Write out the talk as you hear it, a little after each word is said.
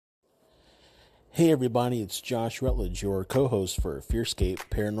Hey everybody, it's Josh Rutledge, your co-host for Fearscape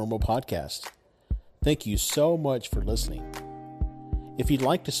Paranormal Podcast. Thank you so much for listening. If you'd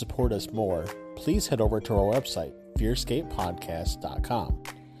like to support us more, please head over to our website, fearscapepodcast.com.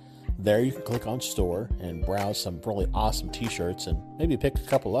 There you can click on store and browse some really awesome t-shirts and maybe pick a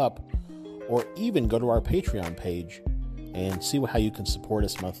couple up, or even go to our Patreon page and see how you can support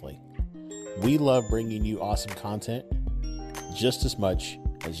us monthly. We love bringing you awesome content just as much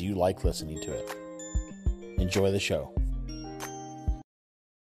as you like listening to it. Enjoy the show.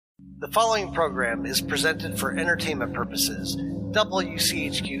 The following program is presented for entertainment purposes.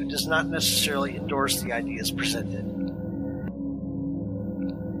 WCHQ does not necessarily endorse the ideas presented.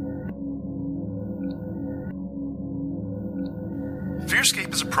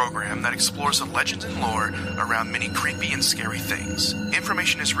 Fearscape is a program that explores the legends and lore around many creepy and scary things.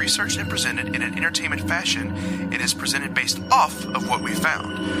 Information is researched and presented in an entertainment fashion and is presented based off of what we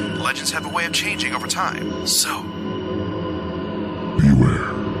found. Legends have a way of changing over time, so beware.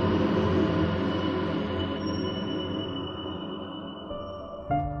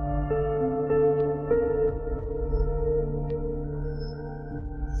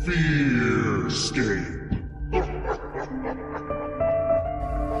 Fearscape.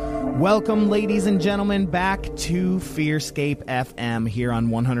 Welcome, ladies and gentlemen, back to Fearscape FM here on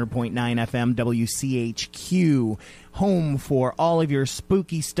 100.9 FM WCHQ, home for all of your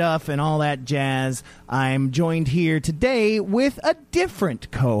spooky stuff and all that jazz. I'm joined here today with a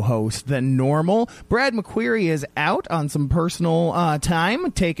different co-host than normal. Brad McQuarrie is out on some personal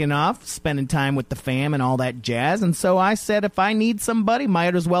time, taking off, spending time with the fam and all that jazz. And so I said if I need somebody,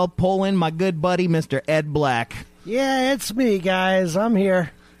 might as well pull in my good buddy, Mr. Ed Black. Yeah, it's me, guys. I'm here.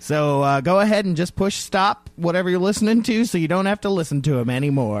 So go ahead and just push stop, whatever you're listening to, so you don't have to listen to him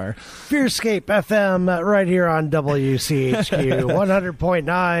anymore. Fearscape FM right here on WCHQ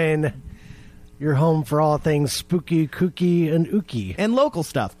 100.9. Your home for all things spooky, kooky, and ooky. And local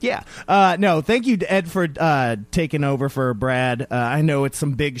stuff, yeah. No, thank you, Ed, for taking over for Brad. I know it's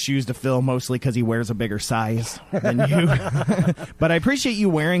some big shoes to fill, mostly because he wears a bigger size than you. But I appreciate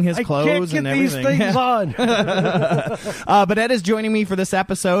you wearing his clothes and everything. I can't get these things on. But Ed is joining me for this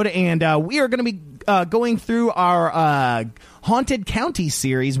episode, and we are going to be going through our Haunted County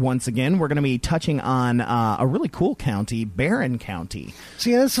series once again. We're going to be touching on a really cool county, Barren County.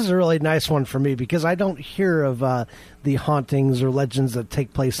 See, this is a really nice one for me because I don't hear of the hauntings or legends that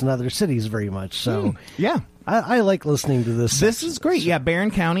take place in other cities very much. So, yeah. I like listening to this. This is great. Yeah, Barren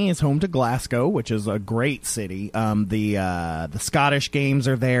County is home to Glasgow, which is a great city. The Scottish games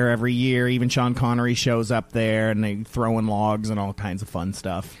are there every year. Even Sean Connery shows up there, and they throw in logs and all kinds of fun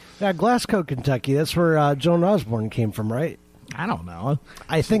stuff. Yeah, Glasgow, Kentucky. That's where Joan Osborne came from, right? I don't know.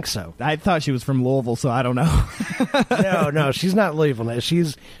 I think so. I thought she was from Louisville, so I don't know. No, she's not Louisville.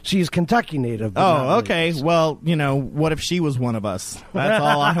 She's Kentucky native. Oh, okay. Well, what if she was one of us? That's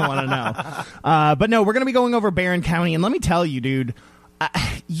all I want to know. But no, we're going to be going over Barren County, and let me tell you, dude,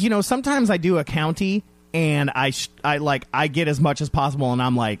 sometimes I do a county, and I get as much as possible, and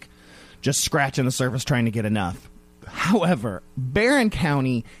I'm like just scratching the surface trying to get enough. However, Barren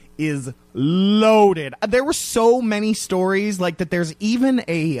County is loaded. There were so many stories like that. There's even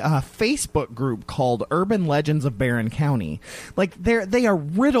a Facebook group called Urban Legends of Barren County. Like they are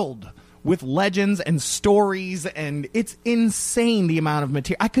riddled with legends and stories, and it's insane the amount of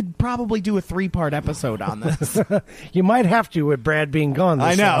material. I could probably do a 3-part episode on this. You might have to with Brad being gone.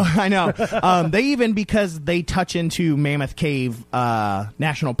 I know. They even, because they touch into Mammoth Cave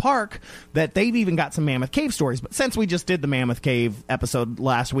National Park, that they've even got some Mammoth Cave stories. But since we just did the Mammoth Cave episode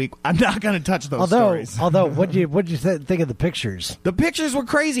last week, I'm not going to touch those stories. Although, what'd you think of the pictures? The pictures were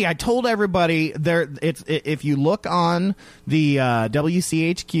crazy. I told everybody if you look on the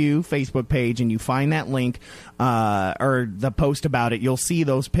WCHQ Facebook page and you find that link or the post about it, you'll see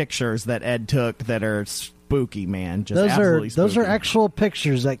those pictures that Ed took that are spooky, man. Those are actual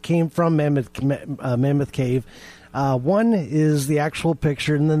pictures that came from Mammoth Cave. One is the actual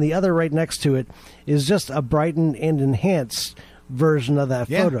picture, and then the other right next to it is just a brightened and enhanced version of that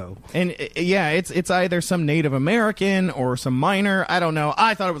photo. And it's either some Native American or some miner. I don't know.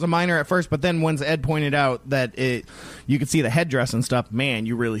 I thought it was a miner at first, but then once Ed pointed out that you could see the headdress and stuff, man,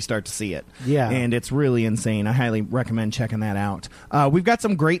 you really start to see it. Yeah. And it's really insane. I highly recommend checking that out. We've got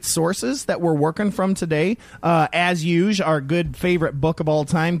some great sources that we're working from today. As usual, our good favorite book of all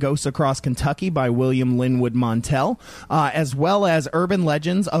time, Ghosts Across Kentucky by William Linwood Montell, as well as Urban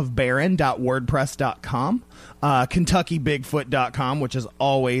Legends of Barren.wordpress.com. KentuckyBigfoot.com, which is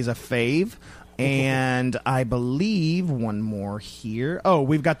always a fave, And I believe one more here. Oh,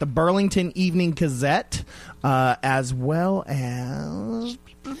 we've got the Burlington Evening Gazette, as well as...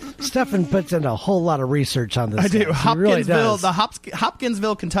 Stefan puts in a whole lot of research on this. I do. Hopkinsville, The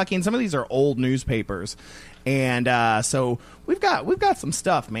Hopkinsville, Kentucky, and some of these are old newspapers. And so we've got some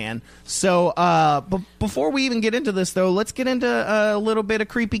stuff, man. So but before we even get into this, though, let's get into a little bit of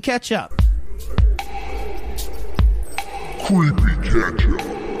creepy catch-up. Creepy catch-up.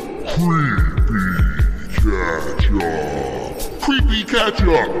 Creepy catch-up. Creepy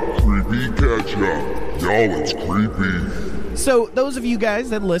catch-up. Y'all, it's creepy. So those of you guys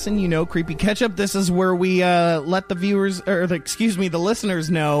that listen, you know Creepy Catch-Up. This is where we let the viewers, or the listeners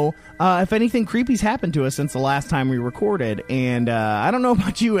know if anything creepy's happened to us since the last time we recorded. And I don't know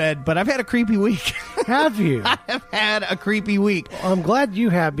about you, Ed, but I've had a creepy week. Have you? I have had a creepy week. Well, I'm glad you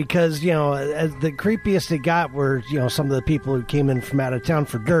have, because, you know, as the creepiest it got were, you know, some of the people who came in from out of town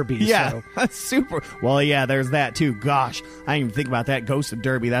for Derby. Yeah, so. that's super. Well, yeah, there's that too. Gosh, I didn't even think about that. Ghost of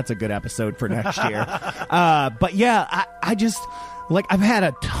Derby, that's a good episode for next year. But yeah, I just... Like, I've had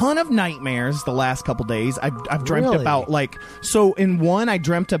a ton of nightmares the last couple days. I've dreamt about, like... So, in one, I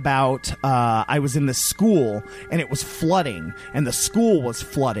dreamt about... I was in the school, and it was flooding, and the school was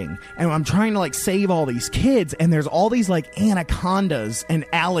flooding. And I'm trying to, like, save all these kids, and there's all these, like, anacondas and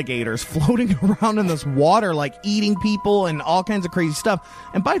alligators floating around in this water, like, eating people and all kinds of crazy stuff.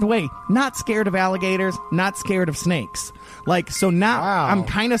 And by the way, not scared of alligators, not scared of snakes. Like, so now I'm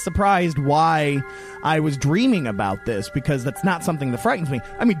kind of surprised why I was dreaming about this, because that's not something that frightens me.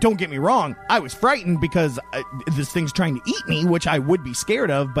 I mean, don't get me wrong. I was frightened because this thing's trying to eat me, which I would be scared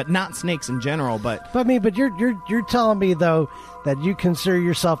of, but not snakes in general. But you're telling me, though, that you consider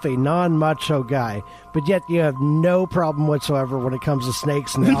yourself a non-macho guy, but yet you have no problem whatsoever when it comes to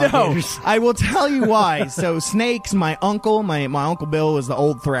snakes and alligators. No, I will tell you why. So snakes, my uncle Bill was the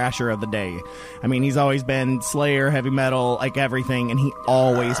old thrasher of the day. I mean, he's always been Slayer, heavy metal, like everything, and he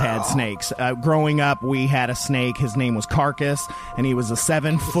always had snakes. Growing up, we had a snake. His name was Carcass, and he was a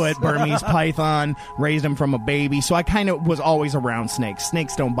 7-foot Burmese python. Raised him from a baby, so I kind of was always around snakes.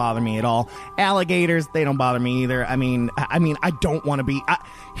 Snakes don't bother me at all. Alligators, they don't bother me either. I mean, I don't want to be...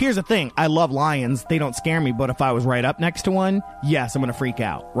 here's the thing. I love lions. They don't scare me, but if I was right up next to one, yes, I'm going to freak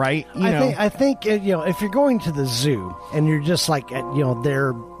out, right? I think you know, if you're going to the zoo and you're just like, you know,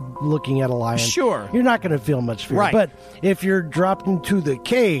 they're looking at a lion, sure, you're not going to feel much fear. Right. But if you're dropped into the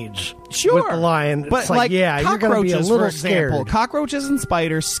cage with the lion, but it's like yeah, you're going to be a little scared. Cockroaches and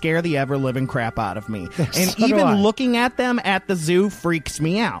spiders scare the ever-living crap out of me. And So even looking at them at the zoo freaks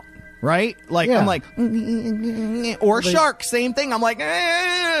me out. Right? Like, yeah. I'm like, or shark, same thing. I'm like,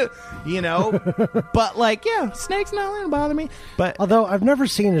 you know, but like, yeah, snakes not going to bother me. But although I've never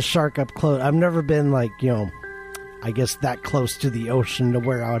seen a shark up close, I've never been like, you know, I guess that close to the ocean to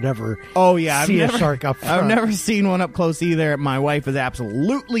where I would ever see a shark up front. I've never seen one up close either. My wife is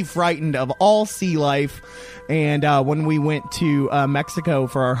absolutely frightened of all sea life. And when we went to Mexico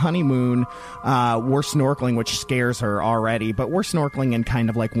for our honeymoon, we're snorkeling, which scares her already. But we're snorkeling in kind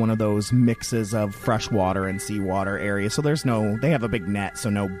of like one of those mixes of freshwater and seawater areas. So they have a big net, so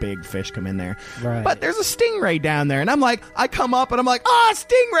no big fish come in there. Right. But there's a stingray down there. And I'm like, I come up and I'm like,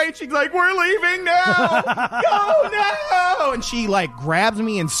 stingray. She's like, we're leaving now. Go now. And she like grabs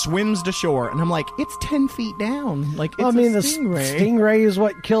me and swims to shore. And I'm like, it's 10 feet down. Like, it's the stingray. Stingray is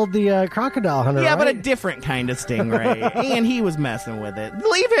what killed the crocodile hunter. Yeah, right? but a different kind of stingray. And he was messing with it.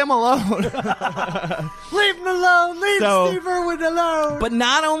 Leave him alone. Leave him alone. Leave Steve Irwin alone. But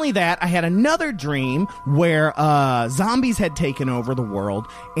not only that, I had another dream where zombies had taken over the world,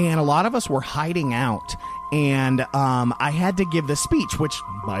 and a lot of us were hiding out. And I had to give this speech, which,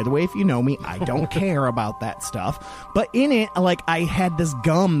 by the way, if you know me, I don't care about that stuff. But in it, like, I had this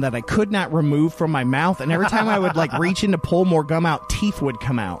gum that I could not remove from my mouth, and every time I would like reach in to pull more gum out, teeth would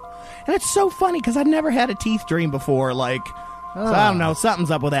come out. And it's so funny because I'd never had a teeth dream before. Like, so I don't know,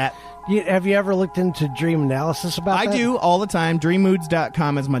 something's up with that. Have you ever looked into dream analysis about that? I do all the time.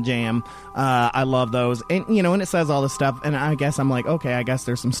 Dreammoods.com is my jam. I love those. And, you know, and it says all this stuff. And I guess I'm like, okay, I guess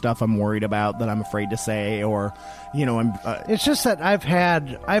there's some stuff I'm worried about that I'm afraid to say. Or, you know, it's just that I've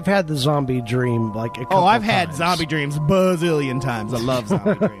had the zombie dream like a couple I've times. had zombie dreams bazillion times. I love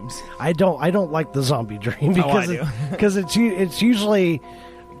zombie dreams. I don't like the zombie dream because it's usually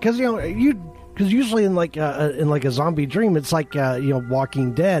because because usually in like a zombie dream, it's like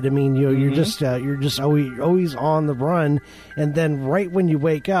Walking Dead. I mean, you're just always on the run, and then right when you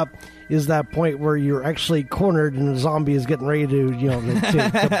wake up, is that point where you're actually cornered and the zombie is getting ready to,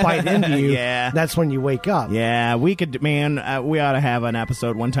 to bite into you. Yeah. That's when you wake up. Yeah, we could, man, we ought to have an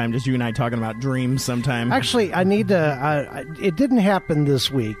episode one time, just you and I talking about dreams sometime. Actually, I need to, it didn't happen this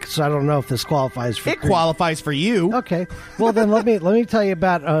week, so I don't know if this qualifies for It qualifies for you. Okay. Well, then let me tell you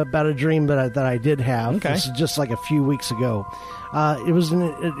about a dream that I did have. Okay. This is just like a few weeks ago. It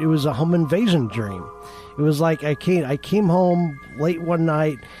was a home invasion dream. It was like I came home late one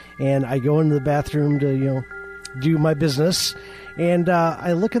night and I go into the bathroom to do my business, and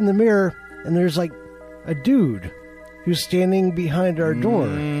I look in the mirror and there's like a dude who's standing behind our door.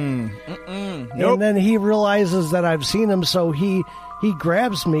 Nope. And then he realizes that I've seen him, so he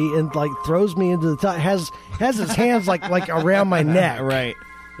grabs me and like throws me into the tub. Has his hands like around my neck, Right.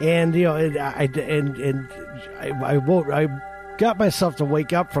 And I got myself to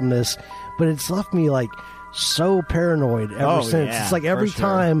wake up from this, but it's left me like so paranoid ever since. Yeah, it's like every for sure.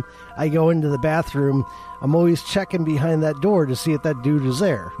 time I go into the bathroom, I'm always checking behind that door to see if that dude is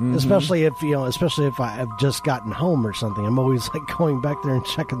there. Mm-hmm. Especially if I've just gotten home or something. I'm always like going back there and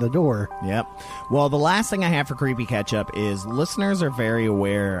checking the door. Yep. Well, the last thing I have for Creepy Catch-Up is listeners are very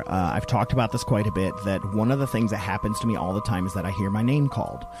aware, I've talked about this quite a bit, that one of the things that happens to me all the time is that I hear my name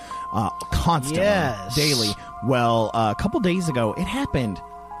called. Constantly. Yes. Daily. Well, a couple days ago, it happened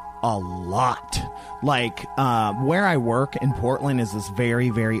a lot. Like, where I work in Portland is this very,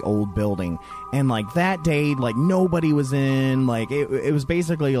 very old building. And, like, that day, like, nobody was in. Like, it was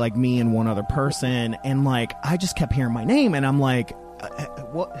basically, like, me and one other person. And, like, I just kept hearing my name. And I'm like,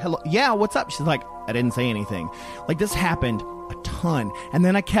 what? Hello? Yeah, what's up? She's like, I didn't say anything. Like, this happened a ton. And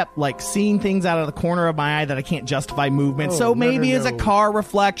then I kept, like, seeing things out of the corner of my eye that I can't justify movement. So maybe it's a car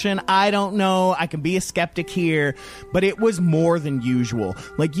reflection. I don't know. I can be a skeptic here. But it was more than usual.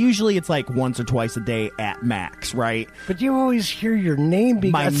 Like, usually it's like once or twice a day at max, right? But you always hear your name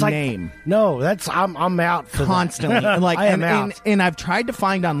being My it's like, name. No, that's I'm out for Constantly. that. And like, I am out. And I've tried to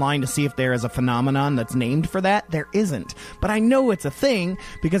find online to see if there is a phenomenon that's named for that. There isn't. But I know it's a thing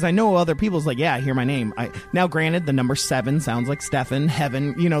because I know other people's like, yeah, I hear my name. Now, granted, the number 7 sounds like Stefan,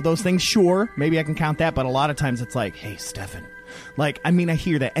 heaven, those things. Sure, maybe I can count that. But a lot of times it's like, hey, Stefan. Like, I mean, I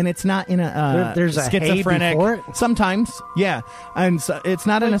hear that, and it's not in a there's a schizophrenic. hey before it? Sometimes, yeah, and so it's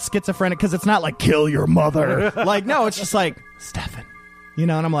not in a schizophrenic because it's not like kill your mother. Like, no, it's just like Stefan,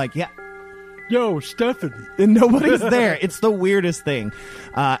 and I'm like, yeah. Yo, Stephanie. And nobody's there. It's the weirdest thing.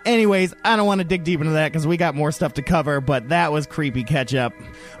 Anyways, I don't want to dig deep into that because we got more stuff to cover, but that was Creepy Catch-Up.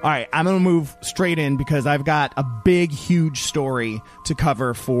 All right, I'm going to move straight in because I've got a big, huge story to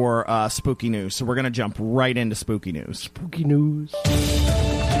cover for Spooky News. So we're going to jump right into Spooky News. Spooky News.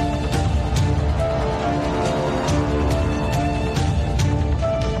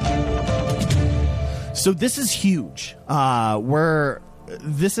 So this is huge.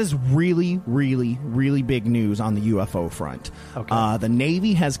 This is really, really, really big news on the UFO front. Okay. The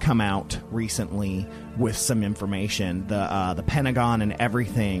Navy has come out recently with some information. The Pentagon and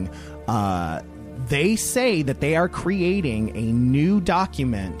everything. They say that they are creating a new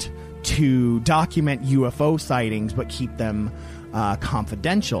document to document UFO sightings, but keep them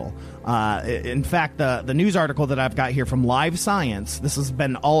confidential. In fact, the news article that I've got here from Live Science, this has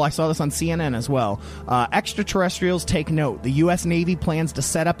been I saw this on CNN as well. Extraterrestrials take note. The U.S. Navy plans to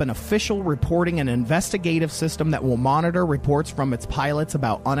set up an official reporting and investigative system that will monitor reports from its pilots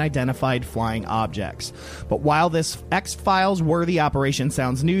about unidentified flying objects. But while this X-Files worthy operation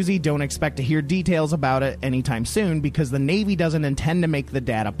sounds newsy, don't expect to hear details about it anytime soon because the Navy doesn't intend to make the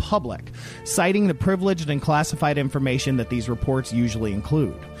data public, citing the privileged and classified information that these reports usually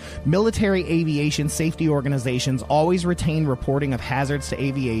include. Military aviation safety organizations always retain reporting of hazards to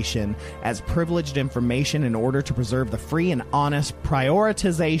aviation as privileged information in order to preserve the free and honest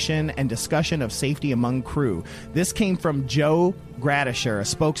prioritization and discussion of safety among crew. This came from Joe Gradisher, a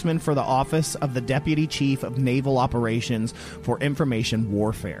spokesman for the Office of the Deputy Chief of Naval Operations for Information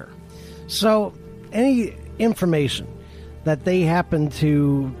Warfare. So, any information that they happen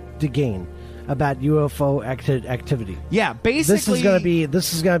to gain about UFO activity. Yeah, basically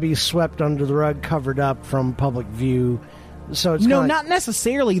this is going to be swept under the rug, covered up from public view. So it's not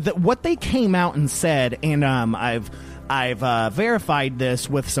necessarily. What they came out and said, and I've verified this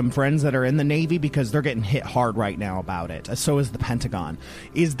with some friends that are in the Navy because they're getting hit hard right now about it. So is the Pentagon.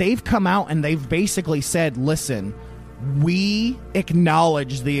 Is they've come out and they've basically said, listen, we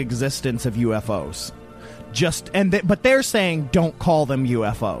acknowledge the existence of UFOs. But they're saying don't call them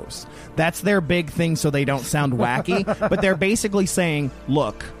UFOs. That's their big thing so they don't sound wacky. But they're basically saying,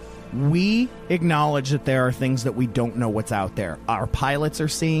 look, we acknowledge that there are things that we don't know what's out there. Our pilots are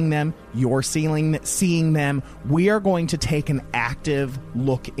seeing them. You're seeing them. We are going to take an active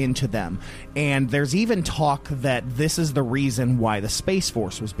look into them. And there's even talk that this is the reason why the Space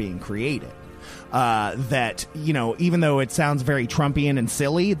Force was being created. That, even though it sounds very Trumpian and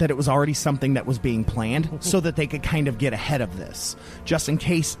silly, that it was already something that was being planned so that they could kind of get ahead of this, just in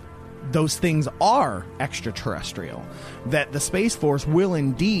case those things are extraterrestrial, that the Space Force will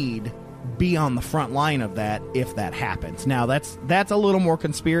indeed be on the front line of that if that happens. Now, that's a little more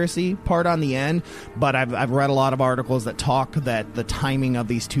conspiracy part on the end, but I've read a lot of articles that talk that the timing of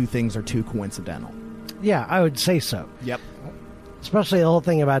these two things are too coincidental. Yeah, I would say so. Yep. Especially the whole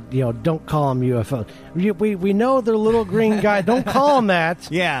thing about, don't call them UFOs. We know they're little green guys. Don't call them that.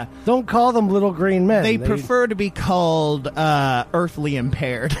 Yeah. Don't call them little green men. They prefer to be called earthly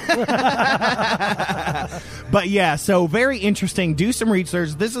impaired. But yeah, so very interesting. Do some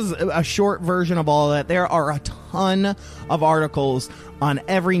research. This is a short version of all of that. There are a ton of articles on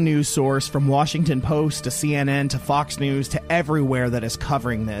every news source, from Washington Post to CNN to Fox News to everywhere that is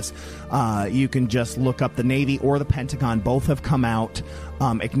covering this. You can just look up the Navy or the Pentagon. Both have come out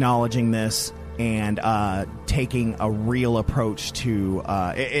acknowledging this and taking a real approach to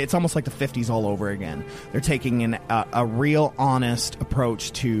it's almost like the 50s all over again. They're taking a real honest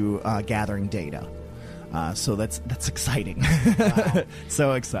approach to gathering data. So that's exciting. Wow.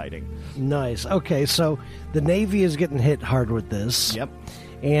 So exciting. Nice. Okay, so the Navy is getting hit hard with this. Yep.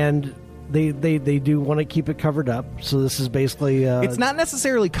 And they do want to keep it covered up. So this is basically it's not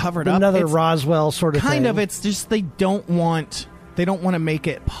necessarily covered up. Another it's Roswell sort of kind thing. of. It's just they don't want to make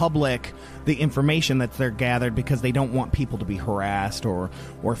it public, the information that they're gathered, because they don't want people to be harassed or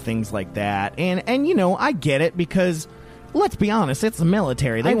things like that. And I get it, because let's be honest, it's the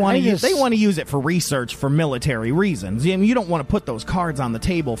military. They want to use it for research for military reasons. You don't want to put those cards on the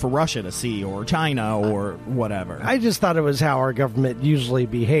table for Russia to see, or China, or whatever. I just thought it was how our government usually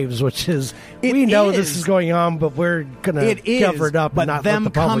behaves, which is we know this is going on, but we're going to cover it up. But and not them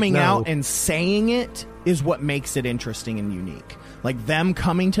let the public coming know. out and saying it is what makes it interesting and unique. Like them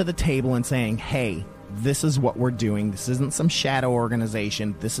coming to the table and saying, "Hey, this is what we're doing. This isn't some shadow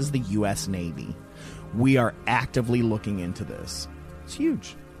organization. This is the U.S. Navy. We are actively looking into this." It's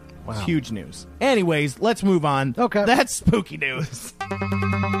huge. Wow. It's huge news. Anyways, let's move on. Okay. That's spooky news.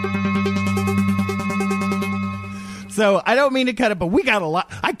 So, I don't mean to cut it, but we got a lot.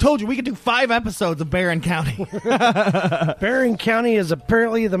 I told you we could do 5 episodes of Barron County. Barron County is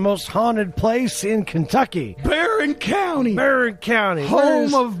apparently the most haunted place in Kentucky. Barron County. Barron County.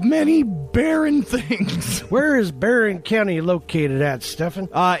 Home of many barren things. Where is Barron County located at, Stefan?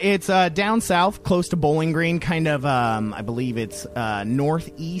 It's down south, close to Bowling Green, kind of, I believe it's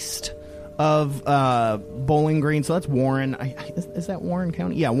northeast of Bowling Green. So that's Warren. Is that Warren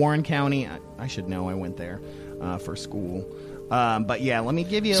County? Yeah, Warren County. I should know. I went there for school. But yeah, let me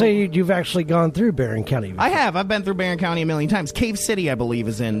give you... So you've actually gone through Barron County before. I have. I've been through Barron County a million times. Cave City, I believe,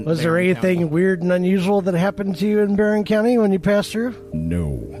 is in Was there anything weird and unusual that happened to you in Barron County when you passed through?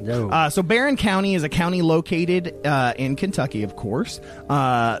 No. So Barron County is a county located in Kentucky, of course.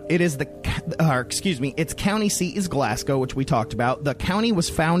 It is its county seat is Glasgow, which we talked about. The county was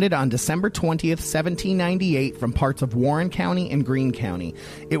founded on December 20th, 1798 from parts of Warren County and Greene County.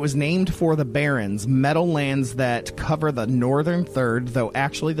 It was named for the barrens, meadowlands that cover the northern third, though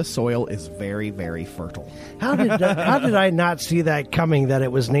actually the soil is very, very fertile. How did I not see that coming, that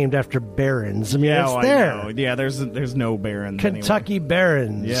it was named after barrens? I mean, it's there. I know. Yeah, there's no barrens Kentucky anywhere.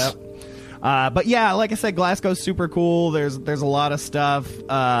 Barrens. Yep. But yeah, like I said, Glasgow's super cool. There's a lot of stuff.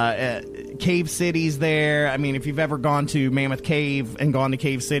 Cave City's there. I mean, if you've ever gone to Mammoth Cave and gone to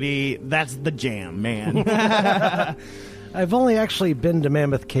Cave City, that's the jam, man. I've only actually been to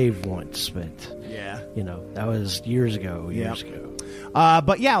Mammoth Cave once, but yeah, that was years ago.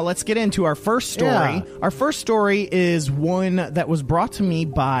 But yeah, let's get into our first story. Yeah. Our first story is one that was brought to me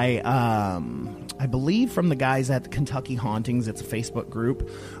by, I believe, from the guys at the Kentucky Hauntings. It's a Facebook group.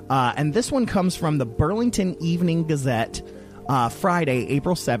 And this one comes from the Burlington Evening Gazette, Friday,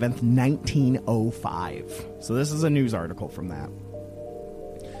 April 7th, 1905. So this is a news article from that.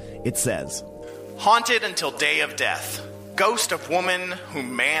 It says, "Haunted until day of death. Ghost of woman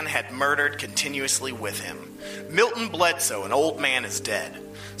whom man had murdered continuously with him. Milton Bledsoe, an old man, is dead.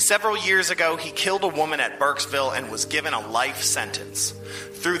 Several years ago, he killed a woman at Burkesville and was given a life sentence.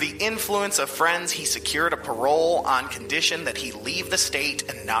 Through the influence of friends, he secured a parole on condition that he leave the state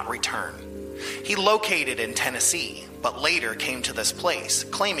and not return. He located in Tennessee, but later came to this place,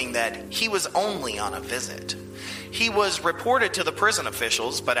 claiming that he was only on a visit. He was reported to the prison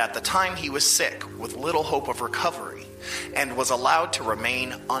officials, but at the time he was sick, with little hope of recovery. and was allowed to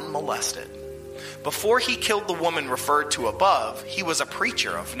remain unmolested. Before he killed the woman referred to above, he was a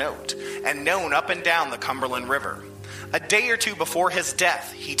preacher of note and known up and down the Cumberland River. A day or two before his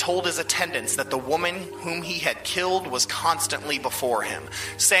death, he told his attendants that the woman whom he had killed was constantly before him,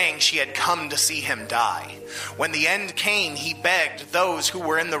 saying she had come to see him die. When the end came, he begged those who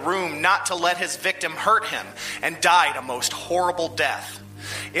were in the room not to let his victim hurt him, and died a most horrible death.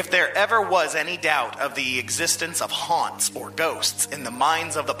 If there ever was any doubt of the existence of haunts or ghosts in the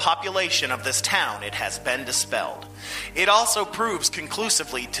minds of the population of this town, it has been dispelled. It also proves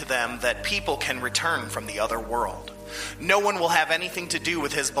conclusively to them that people can return from the other world. No one will have anything to do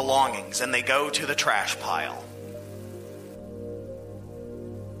with his belongings, and they go to the trash pile.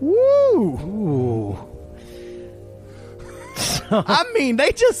 Woo! Ooh. I mean,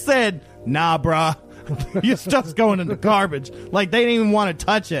 they just said, nah, bruh. Your stuff's going in the garbage. Like, they didn't even want to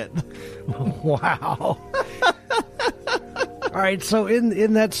touch it. Wow. All right, so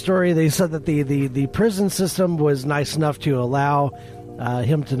in that story, they said that the prison system was nice enough to allow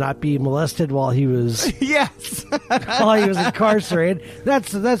him to not be molested while he was Yes. while he was incarcerated.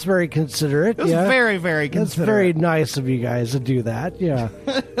 That's very considerate. It was very, very That's considerate. very nice of you guys to do that. Yeah.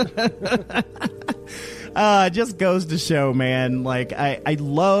 It just goes to show, man. Like, I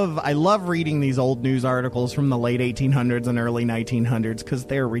love reading these old news articles from the late 1800s and early 1900s because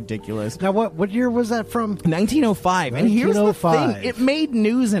they're ridiculous. Now, what year was that from? 1905. And here's the 1905. thing. It made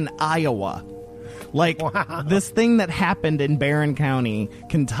news in Iowa. Like, this thing that happened in Barron County,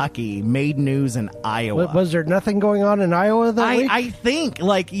 Kentucky, made news in Iowa. Was there nothing going on in Iowa that week? I think,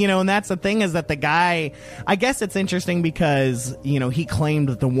 like, you know, and that's the thing is that the guy, I guess it's interesting because, you know, he claimed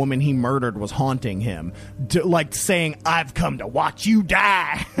that the woman he murdered was haunting him, like saying, I've come to watch you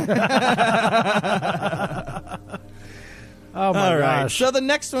die. Oh, my All right. gosh. So the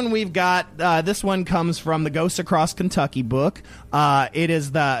next one we've got, this one comes from the Ghosts Across Kentucky book. It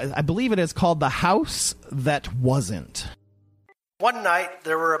is I believe it is called The House That Wasn't. One night,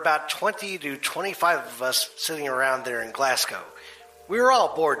 there were about 20 to 25 of us sitting around there in Glasgow. We were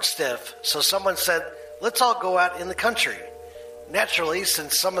all bored stiff, so someone said, let's all go out in the country. Naturally,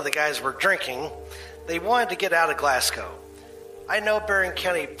 since some of the guys were drinking, they wanted to get out of Glasgow. I know Barron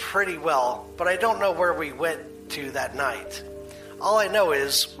County pretty well, but I don't know where we went to that night. All I know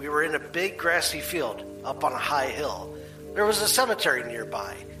is we were in a big grassy field up on a high hill. There was a cemetery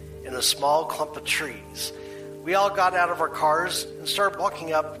nearby and a small clump of trees. We all got out of our cars and started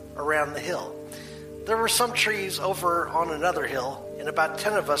walking up around the hill. There were some trees over on another hill, and about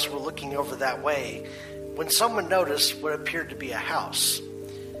 10 of us were looking over that way when someone noticed what appeared to be a house.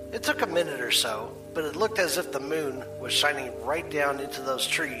 It took a minute or so, but it looked as if the moon was shining right down into those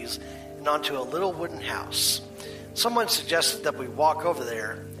trees and onto a little wooden house. Someone suggested that we walk over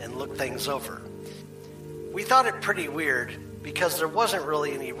there and look things over. We thought it pretty weird because there wasn't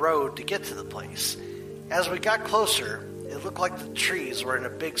really any road to get to the place. As we got closer, it looked like the trees were in a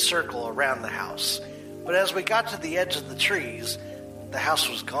big circle around the house. But as we got to the edge of the trees, the house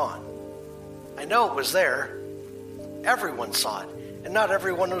was gone. I know it was there. Everyone saw it, and not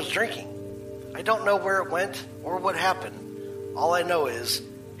everyone was drinking. I don't know where it went or what happened. All I know is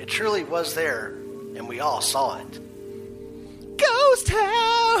it truly was there, and we all saw it. Ghost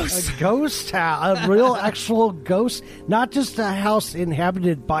house! A ghost house, a real actual ghost, not just a house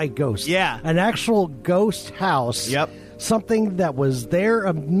inhabited by ghosts. Yeah. An actual ghost house. Yep. Something that was there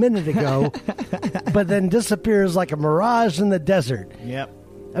a minute ago, but then disappears like a mirage in the desert. Yep.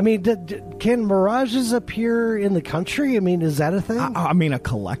 I mean, can mirages appear in the country? I mean, is that a thing? I mean, a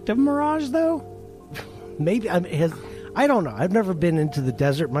collective mirage, though? Maybe. I don't know. I've never been into the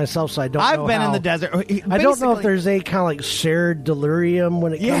desert myself, so I don't know. I've been how- in the desert. I don't know if there's a kind of like shared delirium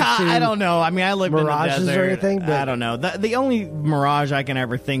when it comes to I don't know. I mean, I lived in the mirages desert. or anything, but I don't know. The only mirage I can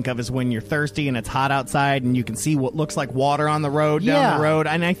ever think of is when you're thirsty and it's hot outside and you can see what looks like water on the road down Yeah. the road.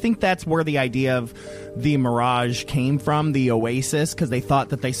 And I think that's where the idea of the mirage came from, the oasis, because they thought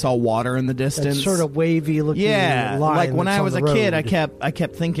that they saw water in the distance. It's sort of wavy looking. Yeah, line like when that's I on was the a kid, road. I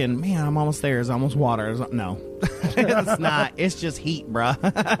kept thinking, man, I'm almost there. It's almost water. No, it's not. It's just heat, bruh.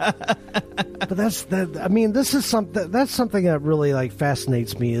 But I mean, this is something. That's something that really like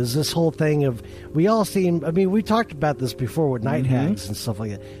fascinates me. Is this whole thing of we all seem. I mean, we talked about this before with night hags and stuff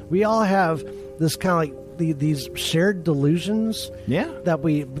like that. We all have this kind of like these shared delusions. Yeah.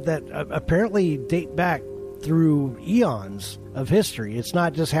 That apparently date back through eons of history. It's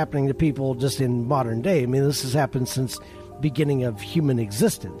not just happening to people just in modern day. I mean, this has happened since beginning of human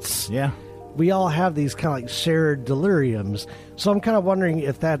existence. Yeah. We all have these kind of like shared deliriums. So I'm kind of wondering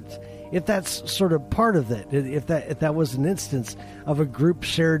if that if that's sort of part of it, if that was an instance of a group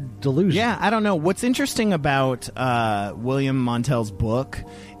shared delusion. Yeah, I don't know. What's interesting about William Montell's book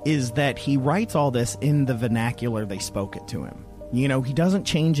is that he writes all this in the vernacular they spoke it to him. You know, he doesn't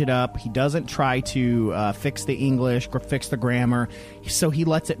change it up. He doesn't try to fix the English or fix the grammar. So he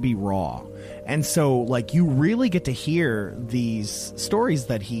lets it be raw. And so, like, you really get to hear these stories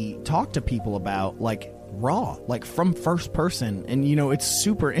that he talked to people about, like, raw, like from first person. And, you know, it's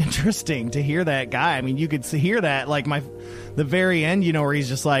super interesting to hear that guy. I mean, you could hear that, like, the very end, you know, where he's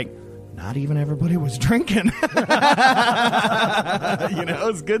just like, not even everybody was drinking. You know,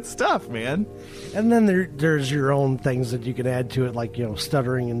 it's good stuff, man. And then there's your own things that you can add to it, like, you know,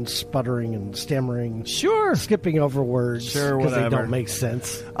 stuttering and sputtering and stammering. Sure. Skipping over words. Sure, because whatever. they don't make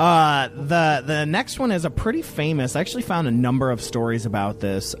sense. The next one is a pretty famous. I actually found a number of stories about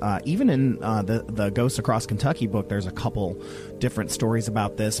this. Even in the Ghosts Across Kentucky book, there's a couple different stories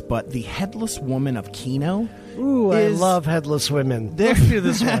about this. But the Headless Woman of Keno. Ooh, I love headless women. Let's do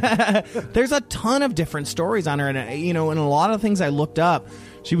this one. There's a ton of different stories on her, and you know, and a lot of things I looked up.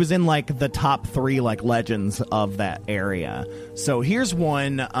 She was in like the top 3 like legends of that area. So here's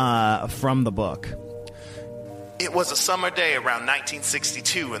one from the book. It was a summer day around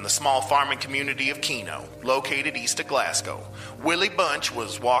 1962 in the small farming community of Keno, located east of Glasgow. Willie Bunch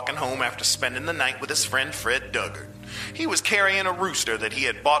was walking home after spending the night with his friend Fred Duggard. He was carrying a rooster that he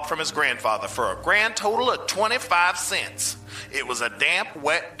had bought from his grandfather for a grand total of 25 cents. It was a damp,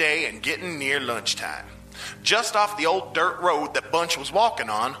 wet day and getting near lunchtime. Just off the old dirt road that Bunch was walking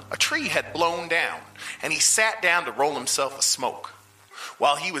on, a tree had blown down, and he sat down to roll himself a smoke.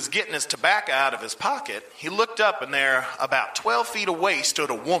 While he was getting his tobacco out of his pocket, he looked up, and there, about 12 feet away,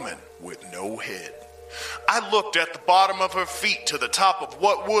 stood a woman with no head. I looked at the bottom of her feet to the top of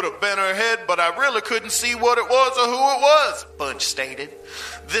what would have been her head, but I really couldn't see what it was or who it was, Bunch stated.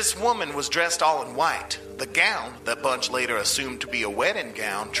 This woman was dressed all in white. The gown, that Bunch later assumed to be a wedding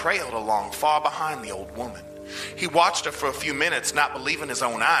gown, trailed along far behind the old woman. He watched her for a few minutes, not believing his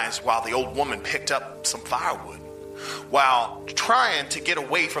own eyes, while the old woman picked up some firewood. While trying to get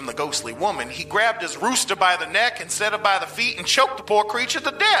away from the ghostly woman, he grabbed his rooster by the neck instead of by the feet and choked the poor creature to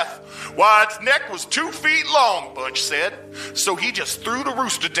death. Why, its neck was 2 feet long, Bunch said. So he just threw the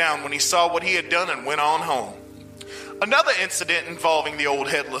rooster down when he saw what he had done and went on home. Another incident involving the old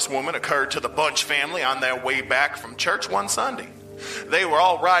headless woman occurred to the Bunch family on their way back from church one Sunday. They were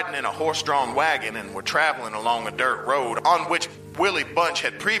all riding in a horse-drawn wagon and were traveling along a dirt road on which Willie Bunch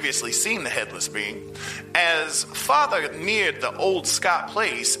had previously seen the headless being. As father neared the old Scott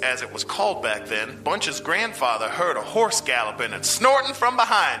place, as it was called back then, Bunch's grandfather heard a horse galloping and snorting from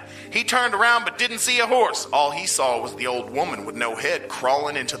behind. He turned around but didn't see a horse. All he saw was the old woman with no head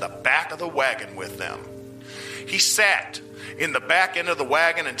crawling into the back of the wagon with them. He sat in the back end of the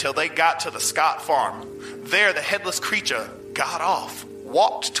wagon until they got to the Scott farm. There the headless creature got off,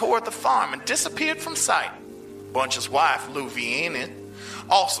 walked toward the farm, and disappeared from sight. Bunch's wife, Lou Vienne,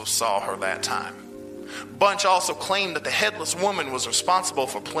 also saw her that time. Bunch also claimed that the headless woman was responsible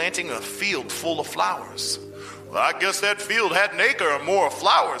for planting a field full of flowers. Well, I guess that field had an acre or more of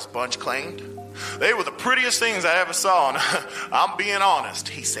flowers, Bunch claimed. They were the prettiest things I ever saw, and I'm being honest,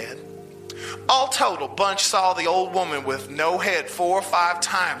 he said. All total, Bunch saw the old woman with no head 4 or 5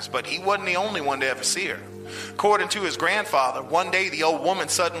 times, but he wasn't the only one to ever see her. According to his grandfather, one day the old woman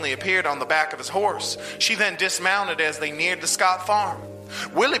suddenly appeared on the back of his horse. She then dismounted as they neared the Scott farm.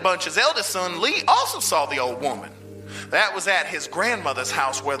 Willie Bunch's eldest son, Lee, also saw the old woman. That was at his grandmother's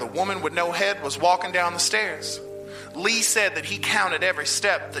house where the woman with no head was walking down the stairs. Lee said that he counted every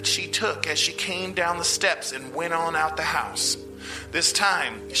step that she took as she came down the steps and went on out the house. This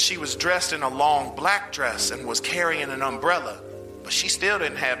time, she was dressed in a long black dress and was carrying an umbrella, but she still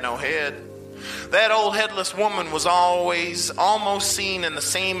didn't have no head. That old headless woman was always almost seen in the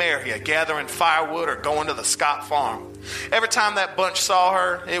same area, gathering firewood or going to the Scott farm. Every time that Bunch saw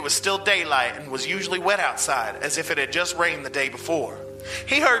her, it was still daylight and was usually wet outside, as if it had just rained the day before.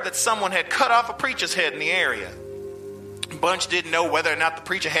 He heard that someone had cut off a preacher's head in the area. Bunch didn't know whether or not the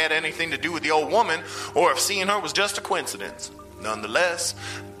preacher had anything to do with the old woman, or if seeing her was just a coincidence. Nonetheless,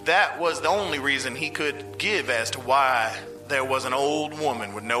 that was the only reason he could give as to why there was an old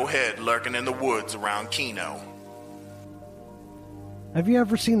woman with no head lurking in the woods around Keno. Have you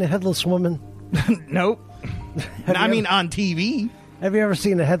ever seen a headless woman? Nope. I mean, on TV. Have you ever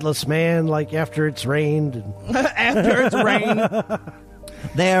seen a headless man, like after it's rained? After it's rained.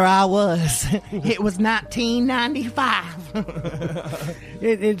 There I was. It was 1995.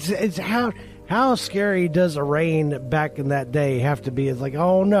 It's how scary does a rain back in that day have to be? It's like,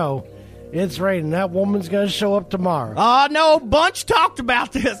 oh no, It's raining. That woman's going to show up tomorrow. Oh, no, Bunch talked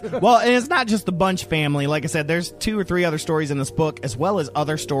about this. Well, and it's not just the Bunch family. Like I said, there's 2 or 3 other stories in this book, as well as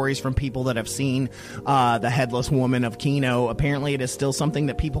other stories from people that have seen the Headless Woman of Kino. Apparently, it is still something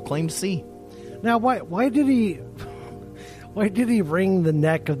that people claim to see. Now, why did he wring the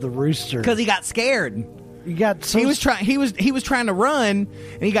neck of the rooster? Because he got scared. He got so He was trying to run,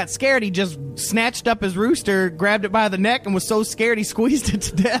 and he got scared. He just snatched up his rooster, grabbed it by the neck, and was so scared he squeezed it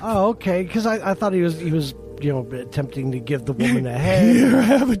to death. Oh, okay. Because I thought he was attempting to give the woman a head. Here,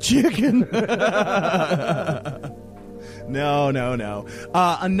 have a chicken. No.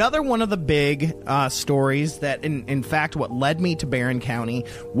 Another one of the big stories that, in fact, what led me to Barron County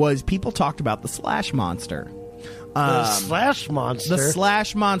was people talked about the Slash Monster. The Slash Monster? The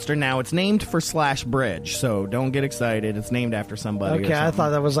Slash Monster. Now, it's named for Slash Bridge, so don't get excited. It's named after somebody. Okay, I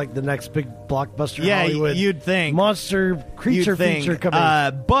thought that was like the next big blockbuster Hollywood. You'd think. Monster creature feature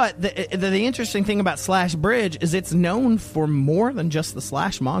coming. But the interesting thing about Slash Bridge is it's known for more than just the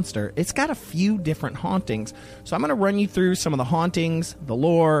Slash Monster. It's got a few different hauntings. So I'm going to run you through some of the hauntings, the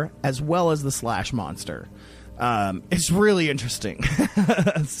lore, as well as the Slash Monster. It's really interesting.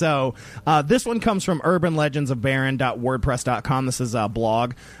 So this one comes from urbanlegendsofbarron.wordpress.com. This is a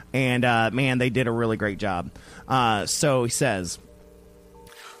blog, and man, they did a really great job. So he says,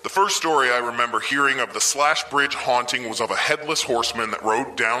 The first story I remember hearing of the Slash Bridge haunting was of a headless horseman that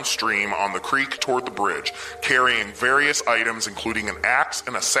rode downstream on the creek toward the bridge, carrying various items including an axe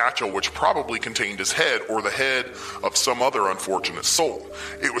and a satchel which probably contained his head or the head of some other unfortunate soul.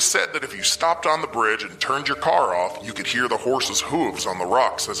 It was said that if you stopped on the bridge and turned your car off, you could hear the horse's hooves on the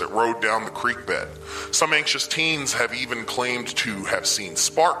rocks as it rode down the creek bed. Some anxious teens have even claimed to have seen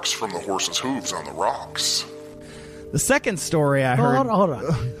sparks from the horse's hooves on the rocks. the second story I heard... Hold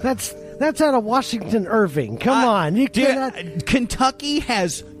on. That's out of Washington Irving. Come on. You cannot... Kentucky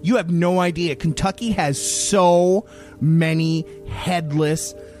has... You have no idea. Kentucky has so many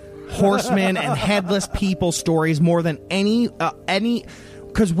headless horsemen and headless people stories, more than any...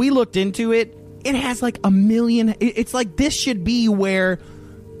 Because we looked into it. It has like 1 million... It's like this should be where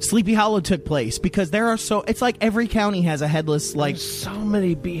Sleepy Hollow took place, because there are so... It's like every county has a headless, like... There's so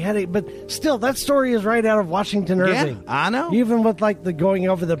many beheading, but still, that story is right out of Washington Irving. Yeah, I know. Even with like the going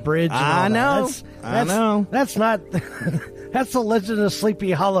over the bridge and all that. I know. That's not... That's the Legend of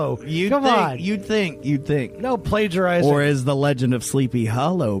Sleepy Hollow. Come on. You'd think. No plagiarizing. Or is the Legend of Sleepy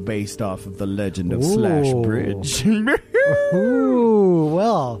Hollow based off of the Legend of Slash Bridge? Ooh,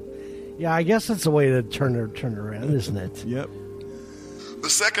 well... Yeah, I guess that's a way to turn around, isn't it? Yep. The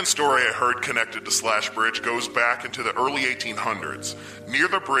second story I heard connected to Slash Bridge goes back into the early 1800s. Near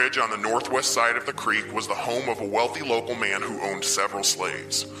the bridge on the northwest side of the creek was the home of a wealthy local man who owned several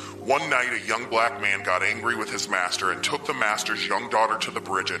slaves. One night, a young black man got angry with his master and took the master's young daughter to the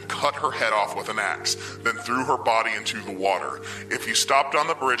bridge and cut her head off with an axe, then threw her body into the water. If you stopped on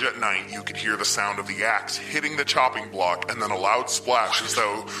the bridge at night, you could hear the sound of the axe hitting the chopping block and then a loud splash as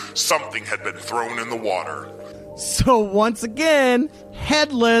though something had been thrown in the water. So once again,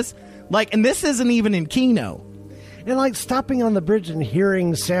 headless, like, and this isn't even in Kino. And like stopping on the bridge and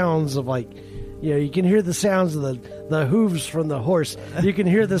hearing sounds of like, you know, you can hear the sounds of the hooves from the horse. You can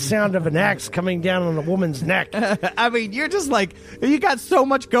hear the sound of an axe coming down on a woman's neck. I mean, you're just like, you got so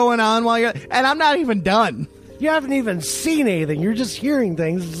much going on while you're, and I'm not even done. You haven't even seen anything. You're just hearing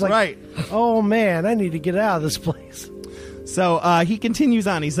things. It's like, right. Oh man, I need to get out of this place. So he continues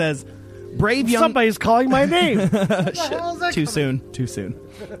on. He says, brave young... Somebody's calling my name. What the hell is that Too coming? soon.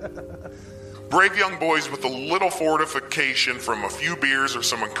 Brave young boys with a little fortification from a few beers or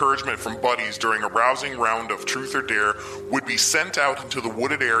some encouragement from buddies during a rousing round of truth or dare would be sent out into the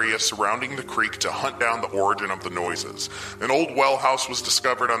wooded area surrounding the creek to hunt down the origin of the noises. An old well house was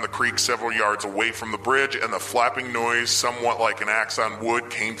discovered on the creek several yards away from the bridge, and the flapping noise, somewhat like an axe on wood,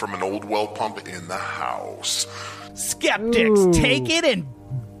 came from an old well pump in the house. Skeptics, take it and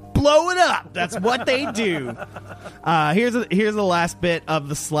blow it up. That's what they do. Here's the last bit of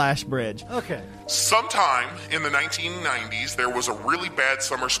the Slash Bridge. Okay. Sometime in the 1990s, there was a really bad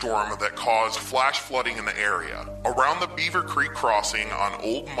summer storm that caused flash flooding in the area. Around the Beaver Creek crossing on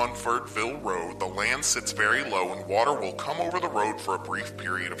Old Munfordville Road, the land sits very low and water will come over the road for a brief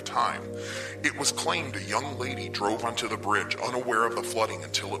period of time. It was claimed a young lady drove onto the bridge unaware of the flooding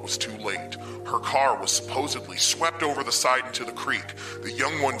until it was too late. Her car was supposedly swept over the side into the creek. The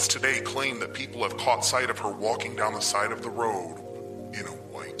young ones today claim that people have caught sight of her walking down the side of the road in a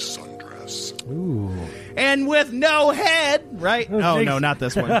white sundress. Ooh. And with no head, right? Oh, no, not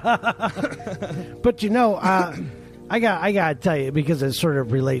this one. But you know, I gotta tell you, because it sort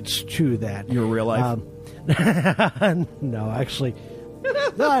of relates to that. Your real life? No, actually.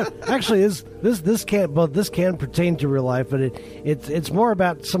 No, actually, this can pertain to real life, but it's more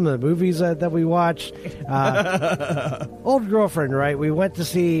about some of the movies that we watched. Old girlfriend, right? We went to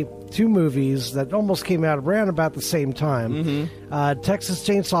see 2 movies that almost came out around about the same time. Texas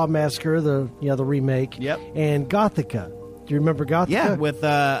Chainsaw Massacre, the remake, and Gothica. Do you remember Gothica? Yeah, with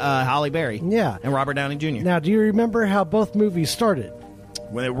Halle Berry. Yeah, and Robert Downey Jr. Now, do you remember how both movies started?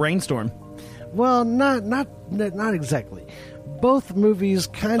 With a rainstorm. Well, not exactly. Both movies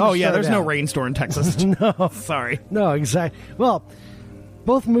kind of. Oh yeah, there's out. no rainstorm in Texas. No, sorry. No, exactly. Well,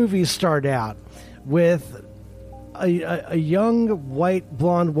 both movies start out with a young white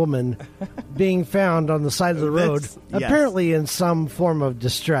blonde woman being found on the side of the road, apparently in some form of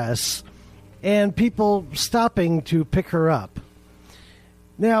distress, and people stopping to pick her up.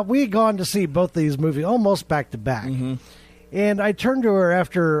 Now, we had gone to see both these movies almost back to back. And I turned to her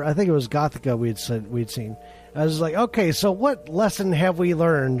after, I think it was Gothica we'd seen. I was like, okay, so what lesson have we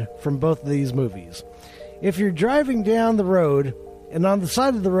learned from both of these movies? If you're driving down the road, and on the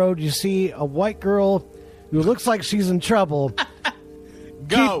side of the road you see a white girl who looks like she's in trouble,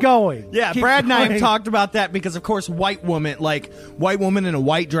 keep going. Yeah, keep Brad going. and I have talked about that because, of course, white woman in a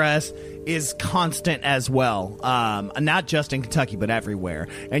white dress is constant as well. Not just in Kentucky, but everywhere.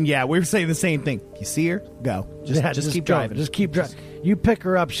 And yeah, we were saying the same thing. You see her? Go. Just keep driving. Just keep driving. You pick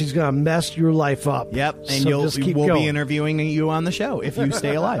her up, she's going to mess your life up. Yep, and so we'll be interviewing you on the show if you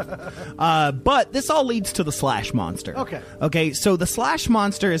stay alive. But this all leads to the Slash Monster. Okay. So the Slash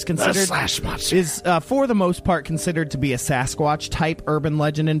Monster is considered for the most part considered to be a Sasquatch type urban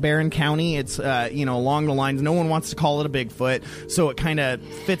legend in Barron County. It's along the lines, no one wants to call it a Bigfoot, so it kind of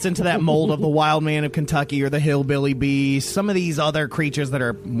fits into that mold of the Wild Man of Kentucky or the Hillbilly Beast. Some of these other creatures that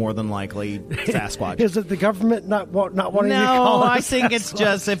are more than likely Sasquatch. Is it the government not wanting to call it? I think it's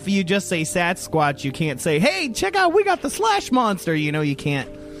just if you just say Sasquatch, you can't say, hey, check out, we got the Slash Monster. You can't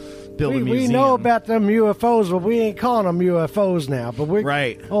build a museum. We know about them UFOs, but we ain't calling them UFOs now. But we're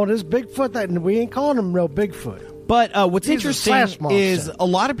right. Oh, this Bigfoot, we ain't calling them no Bigfoot. But what's interesting is a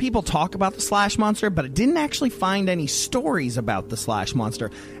lot of people talk about the Slash Monster, but it didn't actually find any stories about the Slash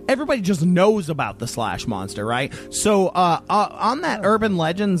Monster. Everybody just knows about the Slash Monster, right? So on that Urban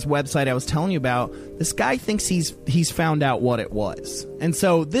Legends website I was telling you about, this guy thinks he's found out what it was. And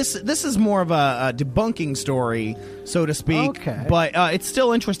so this is more of a debunking story, so to speak. Okay. But it's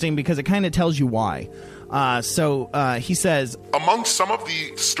still interesting because it kind of tells you why. He says, among some of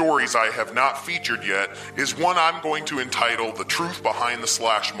the stories I have not featured yet is one I'm going to entitle The Truth Behind the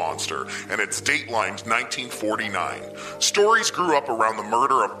Slash Monster, and it's datelined 1949. Stories grew up around the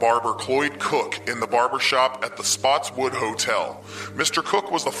murder of barber Cloyd Cook in the barbershop at the Spotswood Hotel. Mr. Cook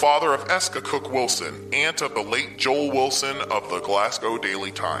was the father of Eska Cook Wilson, aunt of the late Joel Wilson of the Glasgow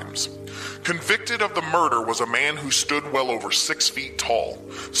Daily Times. Convicted of the murder was a man who stood well over 6 feet tall.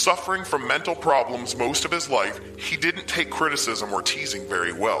 Suffering from mental problems most of his life, he didn't take criticism or teasing